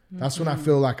alive. That's when I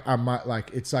feel like I might like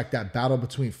it's like that battle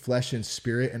between flesh and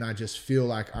spirit, and I just feel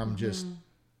like I'm just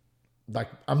like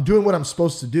I'm doing what I'm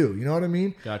supposed to do. You know what I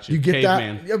mean? Gotcha. You get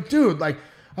Caveman. that, yeah, dude? Like,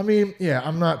 I mean, yeah.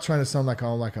 I'm not trying to sound like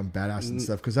I'm badass and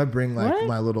stuff because I bring like What?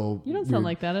 my little. You don't sound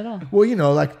like that at all. Well, you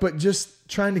know, like, but just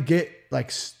trying to get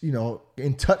like you know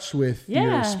in touch with your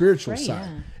Yeah, spiritual right, side,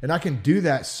 yeah. and I can do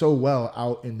that so well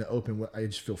out in the open. Where I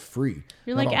just feel free.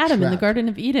 You're Not like all Adam in the trapped. Garden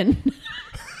of Eden.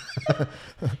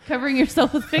 Covering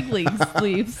yourself with fig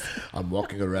leaves. I'm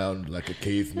walking around like a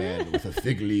caveman with a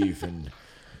fig leaf and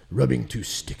rubbing 2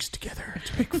 sticks together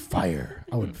to make fire.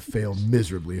 I would fail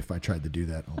miserably if I tried to do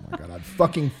that. Oh my God, I'd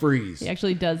fucking freeze. He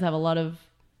actually does have a lot of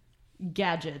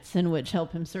gadgets in which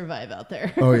help him survive out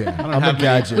there. Oh yeah, I'm a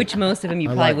gadget. Which most of them you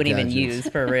I probably like wouldn't even gadgets. use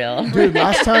for real. Dude,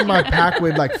 last time my pack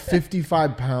weighed like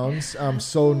 55 pounds. I'm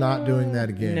so not doing that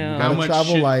again. No. You How gotta much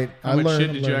travel shit, light. How much shit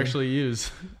I'm did you learning. actually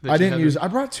use? that I you didn't had to- use. I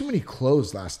brought too many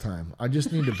clothes last time. I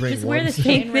just need to bring Just one. wear the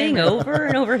same thing over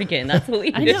and over again. That's what we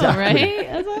do. I know, right?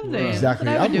 That's what I'm saying. Exactly.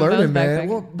 That's what I I'm would do if I was learning, man. backpacking.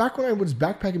 Well, back when I was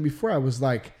backpacking before, I was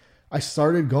like, I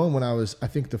started going when I was, I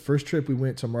think the first trip we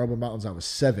went to Marble Mountains, I was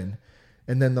 7.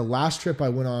 And then the last trip I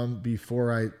went on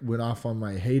before I went off on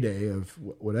my heyday of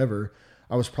whatever,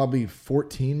 I was probably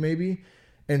 14 maybe.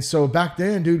 And so back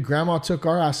then, dude, grandma took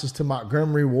our asses to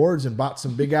Montgomery Wards and bought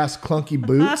some big ass clunky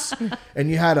boots. And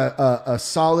you had a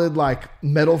solid like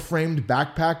metal framed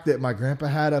backpack that my grandpa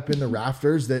had up in the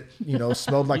rafters that, you know,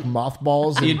 smelled like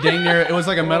mothballs. You And, dang near, it was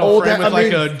like a metal Old- frame with I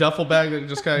like mean- a duffel bag that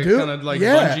just kind dude, of like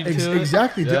yeah, bungeed to it.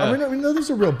 exactly. Dude. Yeah. I mean, this is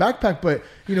a real backpack, but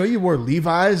you know, you wore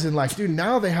Levi's and like, dude,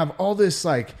 now they have all this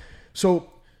like, so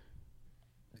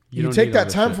you don't take need all that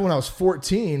this time shit. from when I was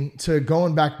 14 to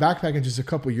going backpacking just a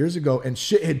couple years ago, and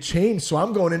shit had changed. So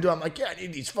I'm going into, I'm like, yeah, I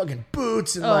need these fucking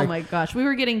boots, and Oh like, my gosh, we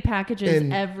were getting packages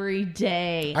And every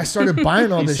day. I started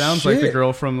buying all He this. sounds shit. like the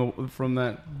girl from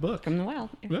that book. From the wild.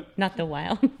 Yeah. Not the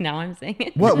wild. Now I'm saying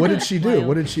it. What did she do?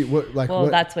 What did she? What like? Well,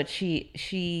 what? that's what she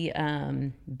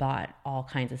bought all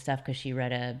kinds of stuff because she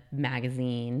read a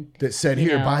magazine That said, you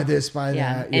here, know. buy this, buy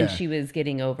yeah. that. And she was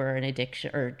getting over an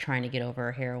addiction or trying to get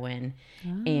over heroin.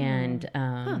 And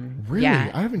really, yeah,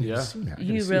 I haven't even Yeah. seen that. I gotta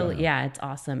you see really, that. yeah, it's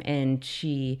awesome. And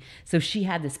she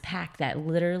had this pack that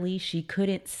literally she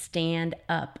couldn't stand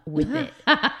up with it.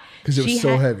 because it was She so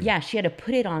had- heavy. Yeah, she had to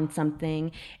put it on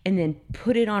something and then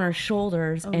put it on her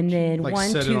shoulders and then Like 1,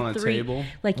 set it 2, on a 3. table?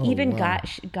 Like even wow.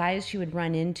 guys she would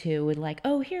run into would like,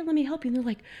 oh here, let me help you. And they're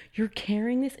like, you're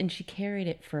carrying this, and she carried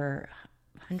it for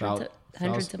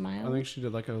hundreds of miles. I think she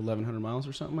did like 1,100 miles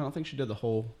or something. I don't think she did the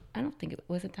whole. I don't think it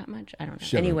was that much. I don't know.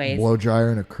 She had Anyways, a blow dryer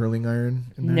and a curling iron.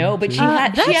 In there, no, but too? she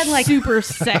had like super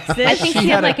sexist. I think she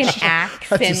had like an axe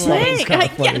That and just like sounds kinda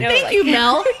funny. Thank you,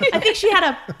 Mel. I think she had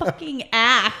a fucking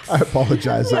axe. I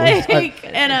apologize. I was- Like, I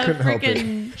and a couldn't help it.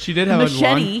 freaking She did have machete. a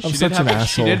lawn. I'm She such did have an a-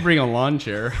 asshole. She did bring a lawn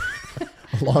chair.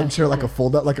 A lawn chair, like a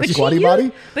fold out, like a but squatty she body.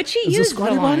 used, but she Is it a used the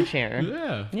squatty lawn body? chair.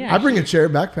 Yeah. Yeah, I bring a chair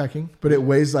backpacking, but it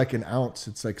weighs like an ounce.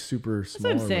 It's like super That's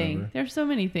small. what I'm or saying. whatever. There's so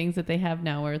many things that they have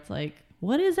now where it's like,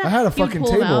 what is that? I had a You fucking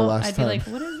pull 'em table out, last I'd time. be like,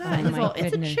 what is that? Oh He's my all, it's a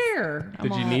goodness. chair. I'm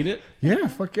Did you all, need it? Yeah,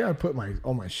 fuck yeah! I put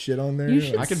all my shit on there. You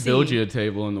should I could see. build you a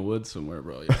table in the woods somewhere,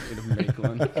 bro. You need to make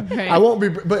one. Right. I won't be,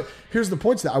 but here's the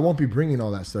point: that I won't be bringing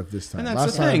all that stuff this time. And that's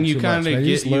Last the thing. time, You too kind much, of man. get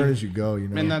You just learn as you go. You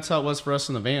know. And that's how it was for us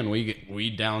in the van.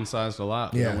 We downsized a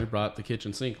lot. You Yeah. know, we brought the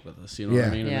kitchen sink with us. You know what Yeah.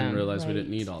 I mean? And then Yeah. realized we Right. didn't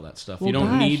need all that stuff. Well, you don't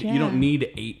gosh, need yeah. you don't need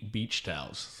 8 beach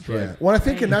towels. It's Yeah. like, Well, I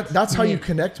think, and that's how you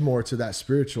connect more to that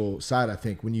spiritual side. I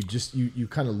think when you just you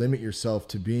kind of limit yourself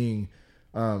to being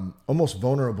almost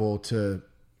vulnerable to,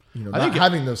 not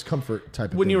having those comfort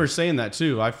type of when things. you were saying that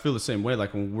too, I feel the same way.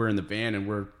 Like when we're in the van and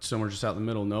we're somewhere just out in the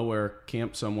middle of nowhere,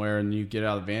 camp somewhere, and you get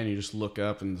out of the van, and you just look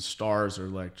up and the stars are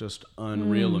like just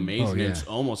unreal, amazing. Oh, yeah. It's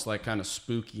almost like kind of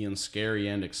spooky and scary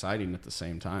and exciting at the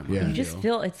same time. Yeah. You just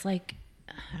feel it's like,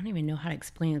 I don't even know how to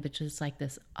explain it, but just like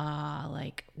this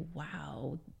like,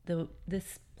 wow,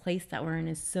 this place that we're in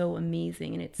is so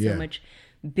amazing, and it's so much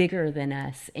bigger than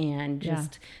us, and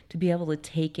just to be able to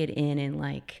take it in and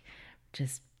like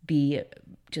just be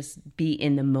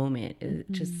in the moment is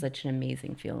just such an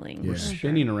amazing feeling. We're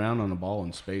spinning around on a ball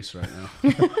in space right now.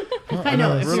 I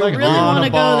know. If We're you like really on want a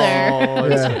to go there.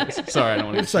 Yeah. Sorry, I don't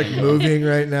want to. It's like moving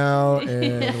right now,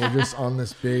 and we're just on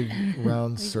this big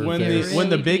round surface. When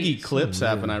the big eclipse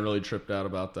happened, I really tripped out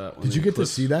about that. Did you get to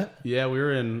see that? Yeah, we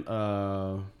were in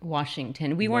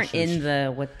Washington. We weren't in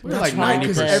the what. That's like right,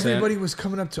 because 90%. everybody was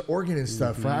coming up to Oregon and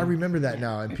stuff. Right? I remember that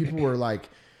now, and people were like,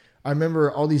 I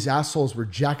remember all these assholes were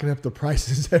jacking up the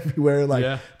prices everywhere, like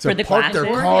to For the park their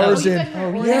classes? cars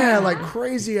Oh, in. Like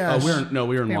crazy ass. we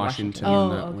were in Washington. Oh,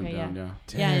 when that okay, went down,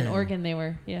 yeah, in Oregon they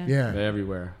were, yeah.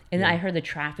 everywhere. And I heard the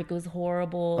traffic was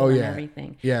horrible Oh, and yeah.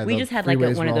 everything. Yeah, we the just had like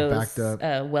freeways one of were all backed up.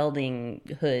 those welding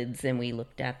hoods, and we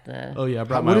looked at the. Oh yeah, I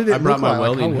brought What did it I brought look my like?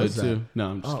 welding How hood was that? too. No,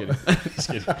 I'm just kidding. Just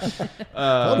kidding.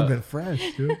 That would have been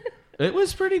fresh, dude. It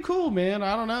was pretty cool, man.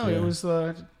 I don't know. It was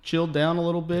chilled down a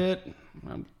little bit.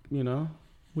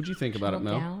 What'd you think about it,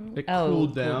 Mel? Down? It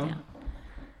cooled down.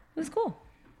 It was cool.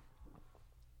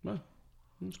 Well,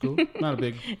 it was cool. Not a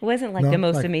big. It wasn't like No, the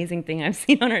most like- amazing thing I've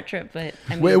seen on our trip, but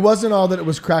I mean, Well, it wasn't all that it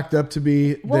was cracked up to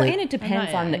be. well, that- and it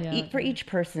depends on for each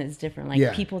person it's different. Like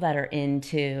Yeah. people that are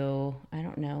into, I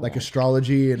don't know, like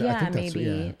astrology, and I yeah, think that's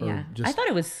maybe, or yeah. just- I thought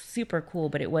it was super cool,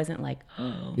 but it wasn't like,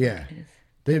 yeah.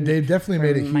 They definitely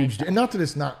made a huge myself. deal. And not that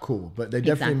it's not cool, but they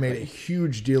definitely made a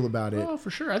huge deal about it. Oh, for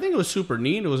sure. I think it was super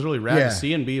neat. It was really rad Yeah. to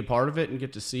see and be a part of it and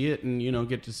get to see it and,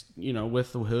 get to,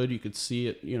 with the hood, you could see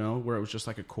it, where it was just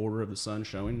like a quarter of the sun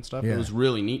showing and stuff. Yeah. It was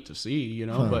really neat to see,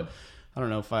 but I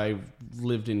don't know if I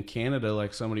lived in Canada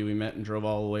like somebody we met and drove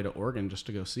all the way to Oregon just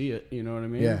to go see it. You know what I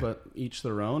mean? Yeah. But each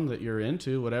their own that you're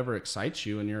into, whatever excites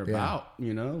you and you're about,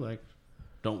 like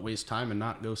don't waste time and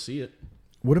not go see it.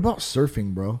 What about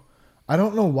surfing, bro? I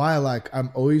don't know why. Like I'm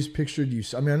always pictured you.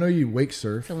 I mean, I know you wake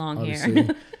surf. It's a long obviously.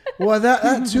 hair. Well,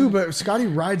 that too. But Scotty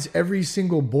rides every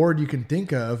single board you can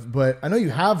think of. But I know you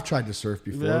have tried to surf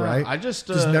before, Yeah, right? I just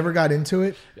never got into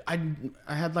it. I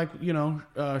had like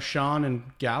Sean and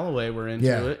Galloway were into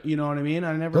Yeah. it. You know what I mean?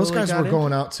 I never. Those really guys got were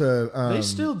going out to. They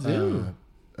still do.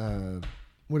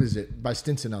 What is it by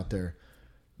Stinson out there?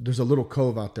 There's a little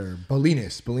cove out there,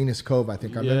 Bolinas Cove. I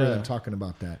think I remember them talking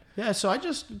about that. Yeah, so I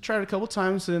just tried a couple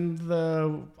times, and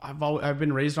I've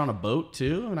been raised on a boat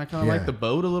too, and I kind of like the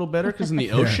boat a little better because in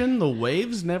the ocean the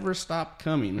waves never stop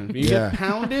coming. And if you get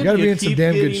pounded, you gotta be in keep some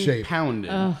damn good getting shape. Pounded.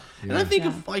 And I think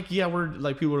if we're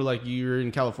like people are like you're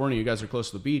in California, you guys are close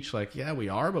to the beach. Like yeah, we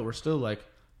are, but we're still like.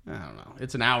 I don't know.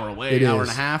 It's an hour away, It hour is.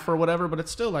 and a half or whatever, but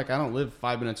it's still like I don't live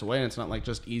 5 minutes away, and it's not like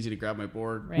just easy to grab my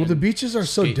board. Right. Well, the beaches are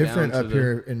so Skate different down to up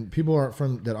here, and people aren't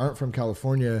from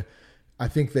California. I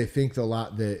think they think a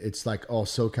lot that it's like all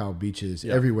SoCal beaches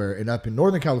everywhere, and up in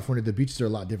Northern California, the beaches are a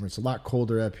lot different. It's a lot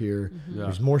colder up here.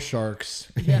 There's more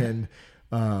sharks, and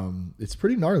it's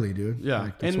pretty gnarly, dude. Yeah,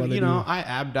 Like, that's and why they do. I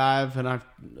ab dive, and I've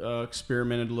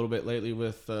experimented a little bit lately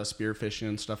with spearfishing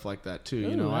and stuff like that too.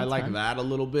 I like that a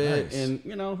little bit, Nice. and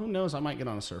who knows? I might get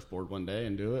on a surfboard one day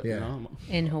and do it. Yeah.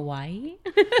 in Hawaii.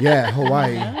 Yeah,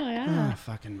 Hawaii.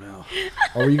 Fucking Mel.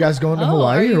 Oh, were you guys going to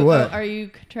Hawaii or what? Are you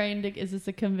trying to? Is this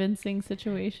a convincing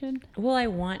situation?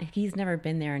 Well, he's never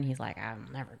been there, and he's like, I'll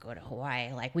never go to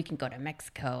Hawaii. Like, we can go to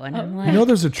Mexico. And I'm like, You know,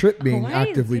 there's a trip being Hawaii is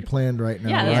actively beautiful. planned right now,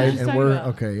 Yeah, that's what right? she's And talking we're about.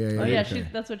 okay. Yeah. Oh yeah, okay.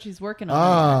 that's what she's working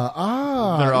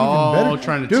on. They're even all better.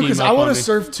 trying to Dude, team because up I want on to me.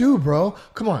 surf too, bro.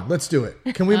 Come on, let's do it.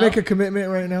 Can we make a commitment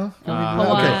right now?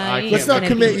 Hawaii. Let's not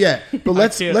commit yet, but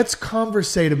let's can't.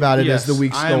 conversate about it Yes, as the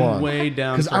weeks I'm go on. way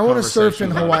down because for I want to surf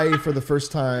in conversation. Hawaii for the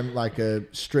first time, like a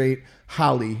straight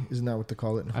haole. Isn't that what they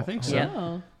call it? I think so. Yeah.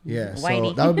 Oh, Yeah, so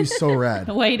Whitey. that would be so rad.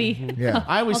 Whitey. Yeah.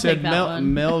 I always I'll said take that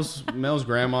one. Mel's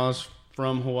grandma's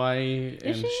from Hawaii,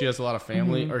 and she has a lot of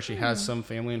family, Mm-hmm. or she has some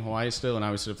family in Hawaii still. And I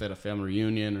always said if they had a family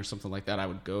reunion or something like that, I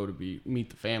would go to meet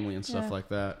the family and stuff like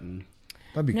that. And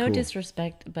That'd be no cool.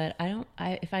 disrespect, but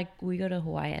we go to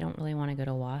Hawaii, I don't really want to go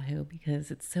to Oahu because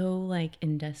it's so like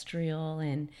industrial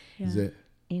and Is it?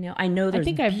 I know there's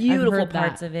think I've beautiful heard that.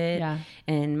 parts of it, Yeah.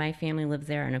 and my family lives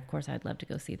there, and of course I'd love to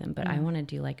go see them, but I want to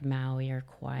do like Maui or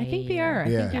Kauai. I think they are. I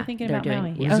Yeah. think you're thinking They're about doing-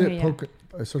 Maui. What Yeah. is Okay, it?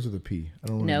 yeah. It starts with a P. I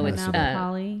don't want No, to it's mess it up.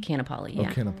 Kanapali. Kanapali. Oh,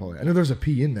 Yeah. Kanapali. I know there's a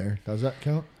P in there. Does that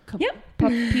count? Yep.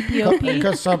 PPOP.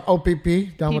 Got some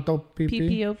OPP down with OPP.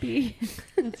 PPOP.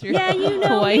 That's your you know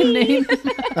Hawaiian name.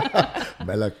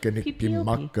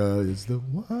 Melakaniki is the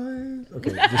one.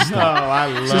 Okay, Oh, I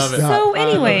love it. So,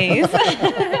 anyways,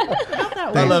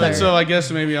 I love it. So I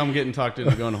guess maybe I'm getting talked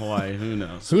into going to Hawaii. Who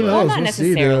knows? Who knows? well, not We'll see,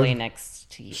 necessarily dude.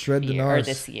 next Shred the year or Nars.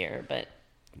 this year, but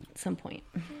at some point.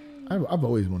 I've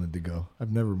always wanted to go.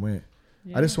 I've never went.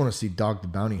 I just want to see Dog the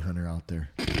Bounty Hunter out there.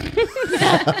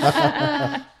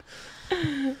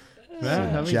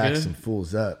 That'd be Jack good. some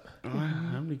fools up.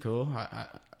 That'd be cool. I'd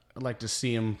like to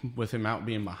see him with him out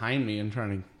being behind me and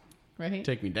trying Right. to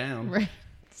take me down. Right.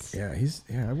 Yeah,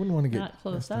 I wouldn't want to get Not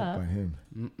close messed up up. by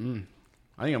him.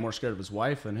 I think I'm more scared of his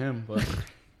wife than him, but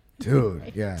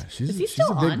Dude, yeah, Is he she's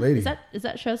still a big on? lady. Is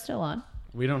that show still on?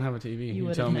 we don't have a TV. You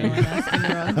would tell have me. known asking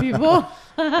the wrong people.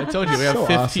 I told you we have So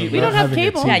 15. awesome. We don't Not have having a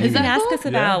cable. TV. Yeah, Is you that can ask cool? us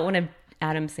about one of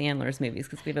Adam Sandler's movies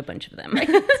because we have a bunch of them.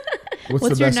 What's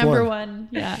What's the your best number one? one?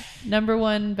 Yeah, number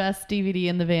one best DVD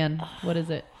in the van. What is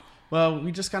it? Well,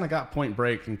 we just kind of got Point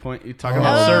Break and you talk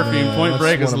about surfing. man, Point that's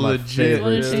Break is one of my legit. favorites,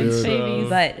 One of Shane's dude. babies.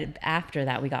 But after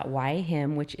that, we got Why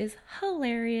Him, which is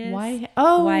hilarious. Why?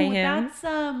 Oh, Why Him?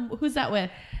 that's who's that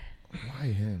with? Why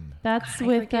him? That's I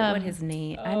with forget what his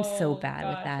name. I'm so bad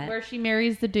with gosh, that. Where she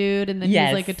marries the dude and then Yes.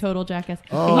 he's like a total jackass.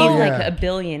 Oh, He's yeah. like a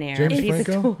billionaire. James but he's a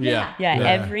Franco? Yeah. Yeah, Yeah.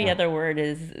 every other word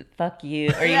is fuck you,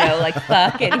 or like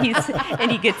fuck, and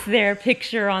he gets their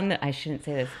picture on the. I shouldn't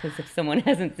say this because if someone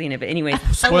hasn't seen it, but anyways,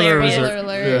 Spoilers hilarious. are- Spoiler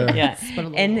alert. Yeah, Spoiler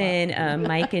alert. and then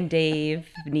Mike and Dave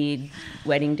need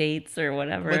wedding dates or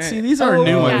whatever. But see, these are new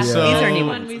Yeah, ones. These So are new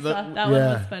one ones. we the- saw. That one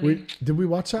was funny. Did we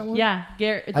watch that one? Yeah,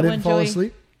 Garrett. The I didn't one fall Joey,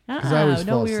 asleep. 'Cause I always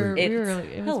no, fall we were. asleep. We were. It's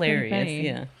It was hilarious. funny.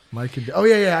 Yeah, Mike and oh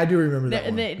yeah, I do remember that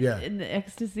And one. the, Yeah, and the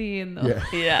ecstasy and the.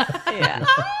 yeah. yeah.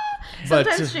 but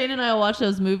Sometimes Shane and I will watch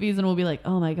those movies and we'll be like,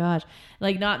 "Oh my gosh!"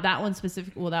 Like not that one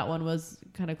specific. Well, that one was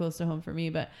kind of close to home for me,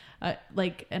 but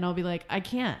and I'll be like, "I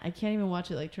can't even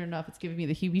watch it. Like turn it off. It's giving me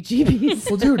the heebie-jeebies."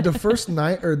 Well, dude, the first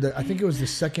night I think it was the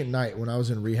second night when I was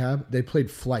in rehab, they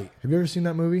played Flight. Have you ever seen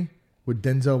that movie with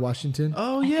Denzel Washington?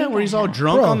 oh yeah, where he's all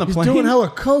drunk Bro, on the he's plane. doing hella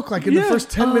coke like in the first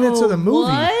 10 minutes of the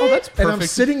movie. what? Oh, that's And I'm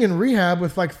perfect. sitting in rehab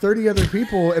with like 30 other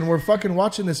people, and we're fucking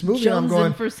watching this movie. And I'm Jonesing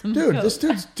going, for some dude, coke." this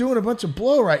dude's doing a bunch of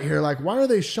blow right here. Like, why are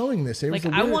they showing this? It Like,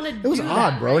 was I wanna It was do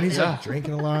odd, that bro. And he's like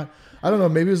drinking a lot. I don't know.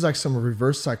 Maybe it was like some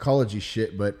reverse psychology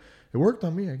shit, but it worked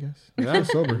on me, I guess. Yeah. I'm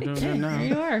sober. Doing Hey, it now. there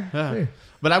you are. Yeah.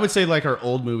 But I would say like our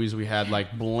old movies we had,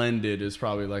 like Blended is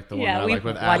probably like the one that I we like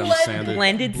with Adam Sandler.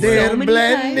 blended so They're many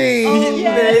blending. times.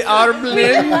 They are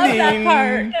blending. love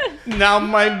that part. Now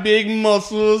my big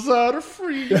muscles are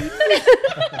free.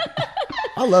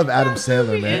 I love Adam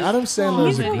Sandler, man. Adam Sandler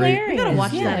is a he's great. hilarious. We gotta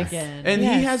watch that Yes. again. And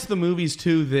Yes. he has the movies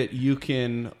too that you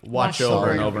can watch Watch over over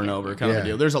and and over and over kind of Yeah. a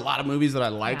deal. There's a lot of movies that I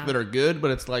like Yeah. that are good,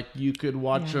 but it's like you could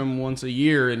watch Yeah. them once a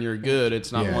year and you're good.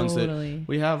 It's not Yeah. ones Totally. that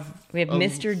we have. We have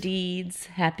Mr. Deeds,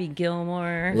 Happy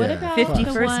Gilmore. What Yeah. about 50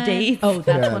 the First one- Dates. Oh, that's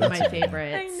Yeah, one of that's my a good one.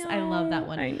 favorites. I I love know, that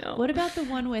one. I know. What about the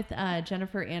one with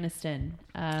Jennifer Aniston?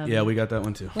 Yeah, we got that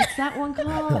one too. What's that one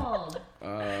called?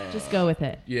 Just go with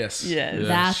it. Yes. Yes. Yeah,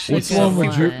 That's she's the What's one one.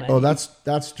 with Drew? Oh,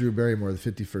 that's Drew Barrymore, the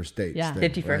 51st Dates. Yeah. thing,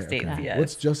 51st right? Dates, Okay. yes.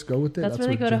 Let's just go with it. That's where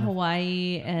they what go to Jennifer-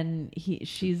 Hawaii and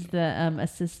she's the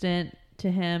assistant to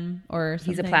him or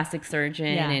something. He's a plastic surgeon,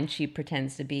 Yeah. and she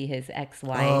pretends to be his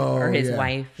ex-wife Oh, or his yeah.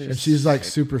 wife. And she's like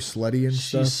super slutty and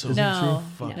stuff. She's so isn't No.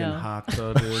 fucking No. hot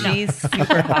though, dude. She's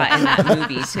super hot in that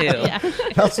movie too.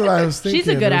 she? That's what I was thinking. She's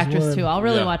a good There's actress one- too. I'll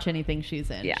really Yeah. watch anything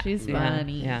she's in. Yeah, She's yeah,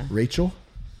 funny. Yeah. Rachel.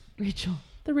 Rachel.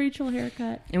 The Rachel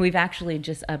haircut. And we've actually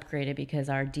just upgraded because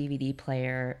our DVD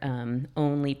player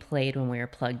only played when we were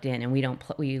plugged in, and we don't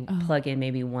plug in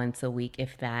maybe once a week,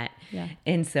 if that. Yeah.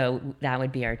 And so that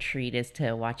would be our treat, is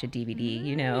to watch a DVD,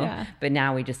 you know. Yeah. But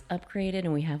now we just upgraded,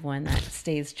 and we have one that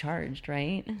stays charged,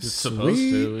 right? It's supposed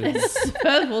to.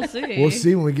 We'll see. We'll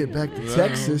see when we get back to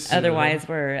Texas. Otherwise,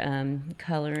 we're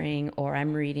coloring, or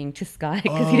I'm reading to Scott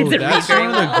because he Oh, doesn't read that's very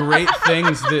one well. of the great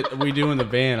things that we do in the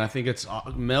van. I think it's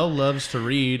Mel loves to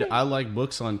read. I like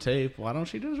books on tape. Why don't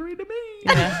she just read to me?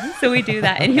 Yeah. So we do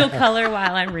that, and he'll color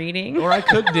while I'm reading. Or I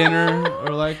cook dinner, or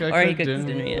like I Or he cook cooks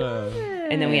dinner. dinner,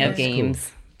 And then we have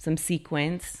games. Some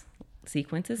Sequence.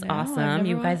 Sequence is No, I've awesome.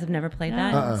 You never guys have never played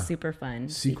that? Super fun.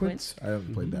 Sequence? I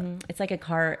haven't played that. It's like a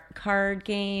cardboard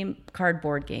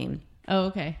game. Oh,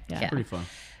 okay. Yeah. Yeah. Pretty fun.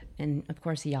 And of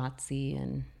course Yahtzee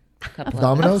and couple of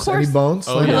Dominoes? Any bones?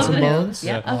 Oh, Slam yeah. some bones?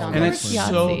 Yeah. And it's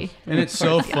Yahtzee.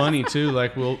 so funny too.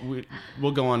 Like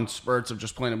we'll go on spurts of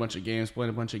just playing a bunch of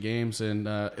games, and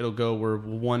it'll go where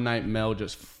one night Mel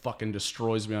just fucking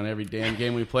destroys me on every damn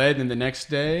game we played, and then the next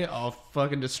day I'll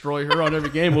fucking destroy her on every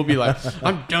game. We'll be like,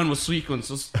 I'm done with sequence.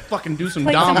 Let's fucking do some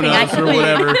Play something I dominoes can or win.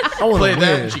 whatever. Play that,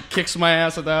 win. and she kicks my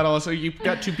ass at that. Also, you've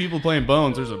got two people playing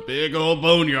bones. There's a big old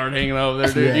boneyard hanging over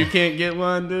there, dude. Yeah. You can't get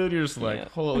one, dude. You're just like,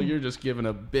 oh, you're just giving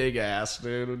a big ass,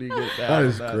 dude. When you get that, That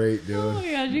is great, dude. Oh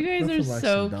my gosh, you guys Nothing are like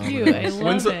so some cute. dominoes. I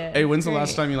love it. When's the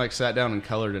last time you like sat down and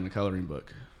colored in a coloring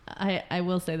book? I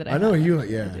will say that I know have you, that.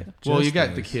 yeah. I do. Well, you Just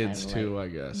got the those. kids too, I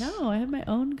guess. No, I have my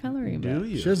own coloring book. Do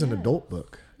you? She has an adult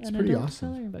book. It's An pretty adult awesome.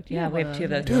 coloring book. Do you Yeah, we one have two of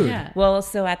those? those. Dude. Yeah. Well,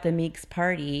 so at the Meeks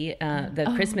party,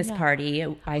 the Christmas yeah. party,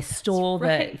 I stole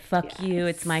right. the "fuck you,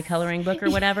 it's my coloring book"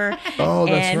 or whatever. Oh,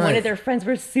 that's and one right. of their friends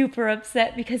were super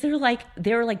upset because they were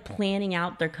like planning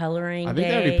out their coloring. I think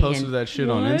they day already posted and- that shit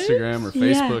on What? Instagram or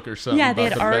Facebook or something. Yeah, they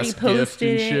about had the already best gift posted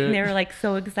and it, shit. and they were like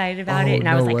so excited about Oh, it. And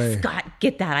I was no like, way. Scott,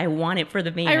 get that! I want it for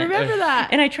the band. I remember that.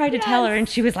 And I tried to tell her, and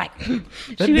she was like, That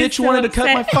she was bitch so wanted to cut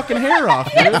my upset. fucking hair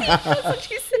off, dude. That's what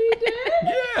she said.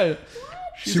 Yeah.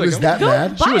 She's She like, was I'm that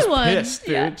mad? She was Buy one. pissed,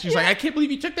 dude. Yeah. She's like, I can't believe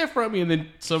you took that from me. And then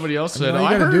somebody else said, all oh, you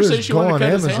I gotta heard do her is say she go wanted on to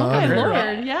cut his Amazon hair. My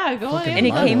and- lord, yeah, go on. And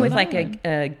it Buy came one. with like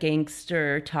a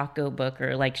gangster taco book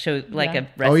or like show like Yeah.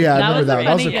 a Oh, yeah, I That remember was that. a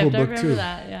That was a funny cool gift. I book, remember too.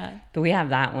 that, yeah. But we have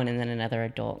that one and then another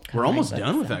adult. We're coloring almost book,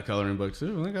 done with so. that coloring book, too.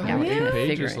 We only got Yeah, like we're 8 pages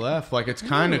figuring. left. Like, it's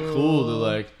kind of cool to,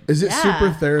 like, Is it super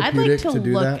Yeah. therapeutic I'd like to,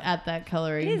 do look that? at that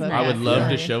coloring It is book. nice. I would love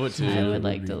to Yeah. show it to you. I would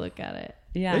like to look at it.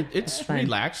 Yeah, It's fun.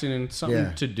 relaxing and something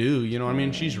Yeah. to do. You know what I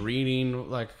mean? She's reading.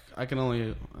 Like, I don't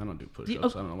do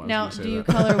push-ups. I don't know why Now, I was do going you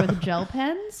to say that. color with gel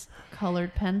pens,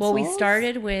 colored pencils? Well, we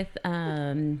started with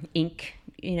ink,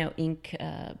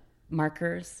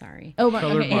 markers. Sorry. Oh,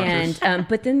 Colored okay. markers. And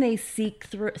but then they seep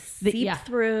yeah.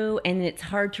 through, and it's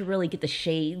hard to really get the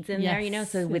shades in there, you know.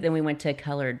 Yes. So then we went to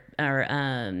colored or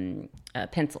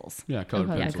pencils. Yeah, colored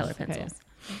Okay. Yeah, pencils. color Okay. pencils.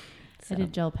 I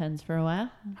did gel pens for a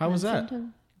while. How was that?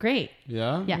 Great.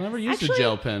 Yeah? Yeah. I never used Actually, a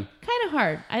gel pen. Kind of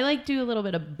hard. I like do a little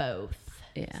bit of both.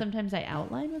 Yeah. Sometimes I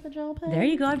outline with a gel pen. There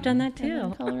you go. I've done that And then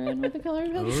too. color in with a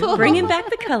colored pencil. Bringing back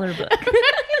the color book.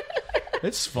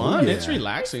 It's fun. Yeah. It's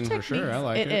relaxing for sure. I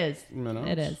like it. It is. You know,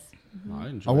 It is. I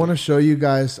enjoy I want to it. show you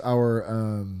guys our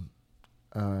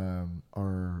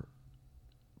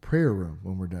prayer room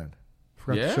when we're done.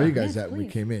 Forgot to Yeah. show you guys Yes, that when we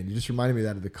please. came in. You just reminded me of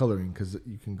that of the coloring because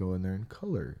you can go in there and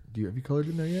color. Have you colored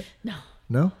in there yet? No.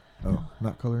 No? Oh,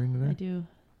 not coloring in there?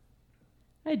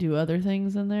 I do other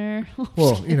things in there.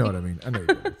 Well, you know what I mean. I know you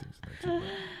do other things in there too.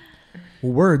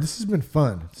 Well, word, this has been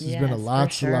fun. This has been Yes, for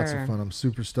lots and lots of sure. fun. I'm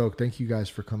super stoked. Thank you guys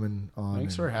for coming on.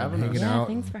 Thanks and- for and having us. hanging Yeah, out.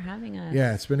 thanks and- for having us.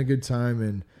 Yeah, it's been a good time,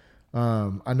 and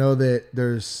I know that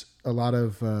there's a lot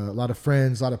of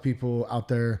friends, a lot of people out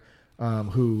there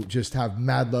who just have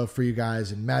mad love for you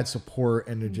guys and mad support,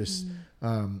 and they're just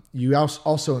you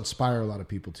also inspire a lot of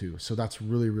people too. So that's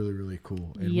really, really, really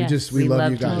cool. And Yes. we love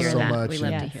love you to guys hear so that. much. We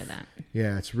love and to hear that.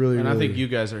 yeah, it's really, And really. I think you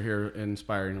guys are here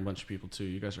inspiring a bunch of people too.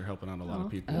 You guys are helping out a lot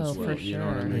of people Oh, as well. for You know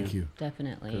what I sure. mean? Thank you.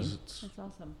 Definitely. 'Cause it's, That's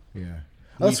awesome. Yeah,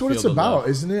 We that's what it's feel the about, love.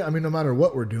 isn't it? I mean, no matter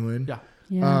what we're doing. yeah.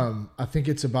 Yeah. I think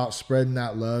it's about spreading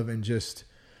that love and just,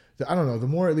 I don't know, the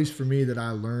more, at least for me, that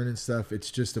I learn and stuff, it's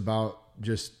just about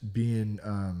just being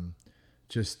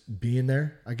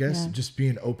there, I guess, Yeah. just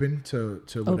being open to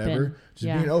whatever, Open. just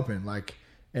Yeah. being open. Like,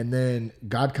 and then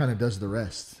God kind of does the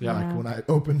rest. Yeah. Like when I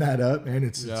open that up, man,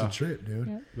 it's Yeah. a trip, dude.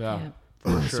 Yeah. Yeah.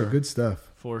 For So sure. good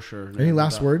stuff. For sure. Any man.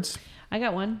 last That- words? I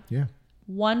got one. Yeah.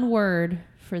 One word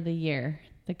for the year,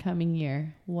 the coming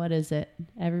year. What is it?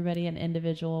 Everybody an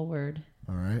individual word.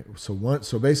 All right. So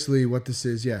basically what this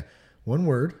is, one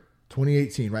word,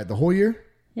 2018, right? The whole year?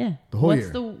 Yeah. The whole what's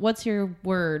year. What's your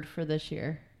word for this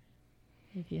year?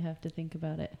 If you have to think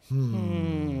about it.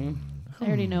 I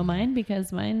already know mine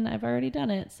because I've already done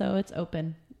it, so it's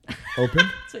open. Open?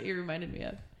 That's what you reminded me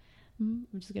of. I'm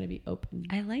just gonna be open.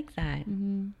 I like that.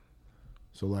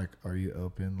 So like, are you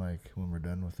open like when we're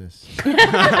done with this?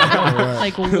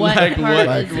 Like what Like part what-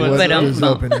 Like is what But, does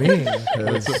open mean?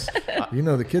 'Cause you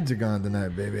know the kids are gone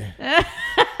tonight, baby.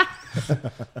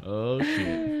 Oh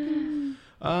shit.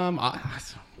 I'm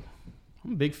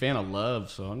a big fan of love,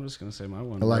 so I'm just gonna say my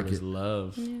one I like word is it.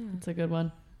 love. It's a good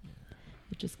one.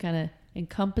 It just kind of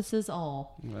encompasses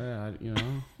all. Yeah, you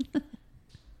know.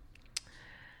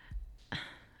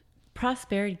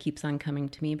 Prosperity keeps on coming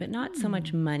to me, but not so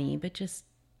much money, but just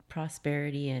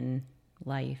prosperity in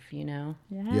life, you know?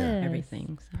 Yes.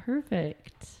 Everything. So.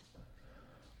 Perfect.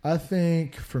 I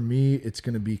think for me, it's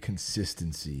going to be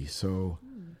consistency. So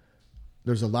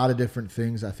there's a lot of different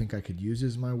things I think I could use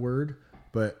as my word,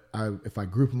 But if I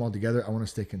group them all together, I want to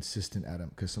stay consistent at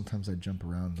them because sometimes I jump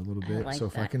around a little bit. So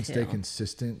if I can stay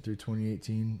consistent through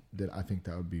 2018, then I think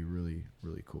that would be really,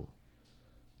 really cool.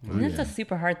 And that's a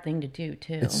super hard thing to do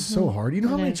too. It's so hard. You know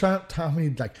how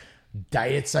many like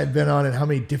diets I've been on and how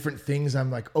many different things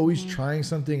I'm like always trying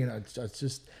something, and it's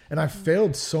just, and I've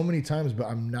failed so many times, but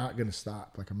I'm not gonna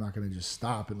stop. Like I'm not gonna just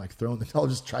stop and like throw in the towel.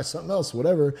 Just try something else,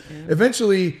 whatever.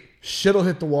 Eventually, shit'll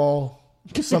hit the wall.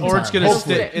 Sometime. Or it's gonna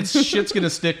stick. Shit's gonna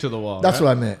stick to the wall. That's what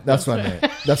I meant. That's what I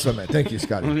meant. Thank you,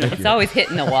 Scotty. Thank you. Always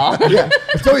hitting the wall. Yeah,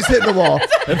 it's always hitting the wall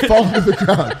and falling to the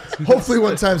ground. Hopefully,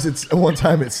 one time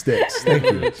it sticks. Thank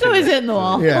you. It's always hitting the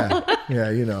wall. Yeah,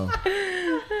 you know.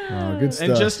 Good stuff.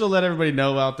 And just to let everybody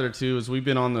know out there too, as we've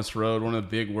been on this road, one of the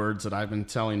big words that I've been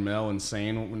telling Mel and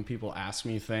saying when people ask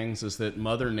me things is that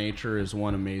Mother Nature is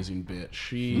one amazing bitch.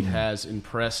 She has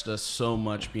impressed us so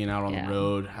much being out on the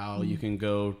road, how you can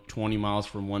go 20 miles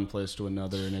from one place to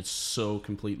another and it's so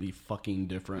completely fucking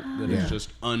different that it's just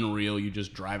unreal. You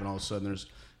just drive and all of a sudden there's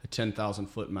a 10,000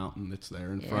 foot mountain that's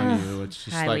there in front of you. It's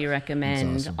just highly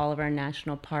recommend all of our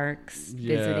national parks,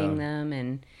 visiting them,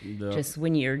 and just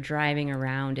when you're driving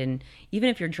around, and even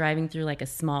if you're driving through like a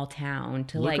small town,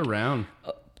 to look around.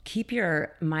 Keep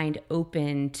your mind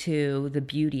open to the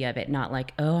beauty of it, not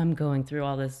like, oh, I'm going through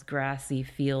all this grassy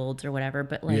fields or whatever,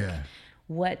 but like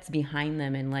what's behind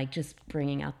them, and like just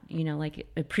bringing out, you know, like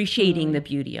appreciating the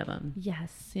beauty of them.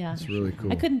 Yes, yeah. It's really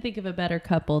cool. I couldn't think of a better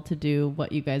couple to do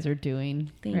what you guys are doing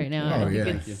right now. I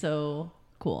think it's so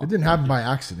cool. It didn't happen by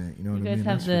accident, you know what I mean? You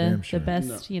guys have the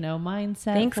best, you know,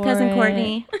 mindset. Thanks, Cousin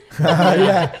Courtney.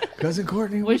 Cousin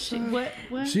Courtney.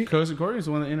 Cousin Courtney's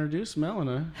the one that introduced Mel and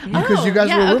I. Because you guys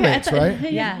were roommates, right?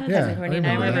 Yeah, Cousin Courtney and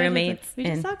I were roommates. We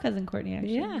just saw Cousin Courtney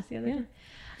actually.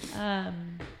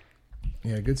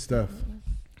 Yeah, good stuff.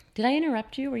 Did I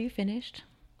interrupt you? Were you finished?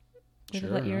 Sure,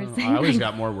 what you were saying? I always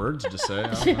got more words to say.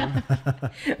 I don't know.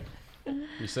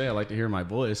 You say I like to hear my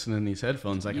voice, and in these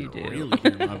headphones, I can really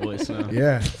hear my voice now.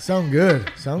 Yeah, sound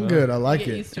good. Good. I like it.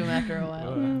 Get used to them after a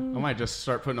while. I might just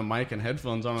start putting a mic and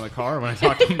headphones on in the car when I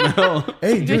talk to Mel.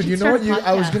 Hey, dude, you know what?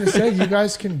 I was going to say, you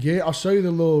guys can get, I'll show you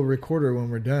the little recorder when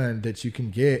we're done that you can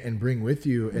get and bring with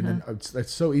you. And then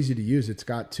it's so easy to use. It's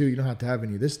got you don't have to have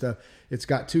any of this stuff. It's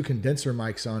got 2 condenser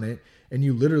mics on it, and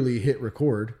you literally hit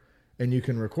record. And you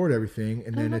can record everything,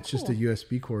 and then it's just a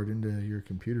USB cord into your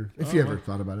computer. If you ever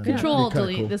thought about it. Control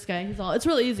delete cool. This guy. It's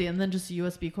really easy, and then just a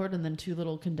USB cord, and then 2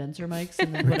 little condenser mics,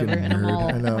 and then whatever, and them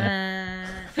all. I know.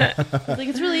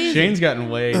 It's really easy. Shane's gotten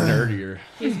way nerdier.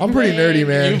 I'm pretty nerdy,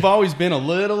 man. You've always been a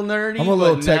little nerdy. I'm a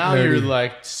little tech now nerdy. You're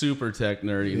like super tech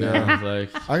nerdy now.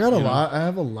 Like I got a lot. I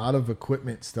have a lot of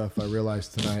equipment stuff. I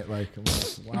realized tonight. Like,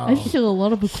 wow. I feel a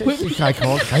lot of equipment. Like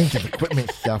all kinds of equipment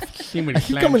stuff. I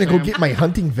think I'm gonna go get my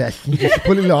hunting vest. Just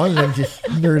put it on and just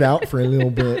nerd out for a little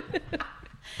bit.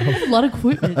 A lot of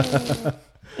equipment.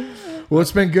 Well,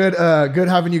 it's been good. Good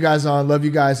having you guys on. Love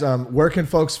you guys. Where can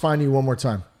folks find you one more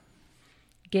time?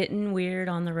 Getting Weird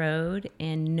on the Road,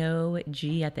 and no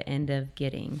G at the end of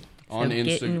getting. On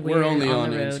Instagram. We're only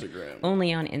on Instagram.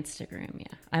 Only on Instagram, yeah.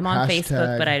 I'm on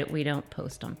Facebook, but we don't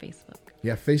post on Facebook.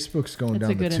 Yeah, Facebook's going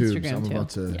down the tubes. I'm about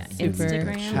to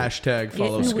Instagram. Hashtag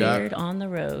follow Getting Scott. Weird on the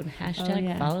Road.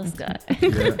 Hashtag follow Scott.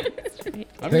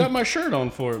 I've got my shirt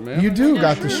on for it, man. You do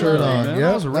got the shirt on.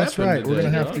 Yeah, that's right. Today. We're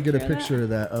going to have to get a picture of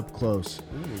that up close.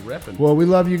 Ooh, well, we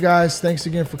love you guys. Thanks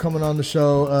again for coming on the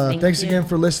show. Thanks again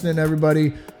for listening,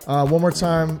 everybody. One more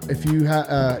time, if you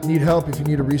need help, if you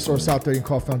need a resource out there, you can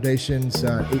call Foundations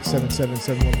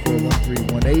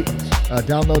 877-714-1318.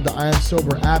 Download the I Am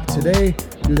Sober app today.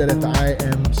 Do that at the I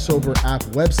Am Sober app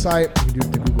website. You can do it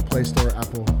at the Google Play Store,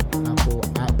 Apple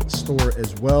App Store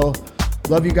as well.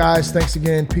 Love you guys. Thanks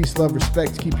again. Peace, love,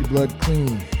 respect. Keep your blood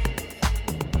clean.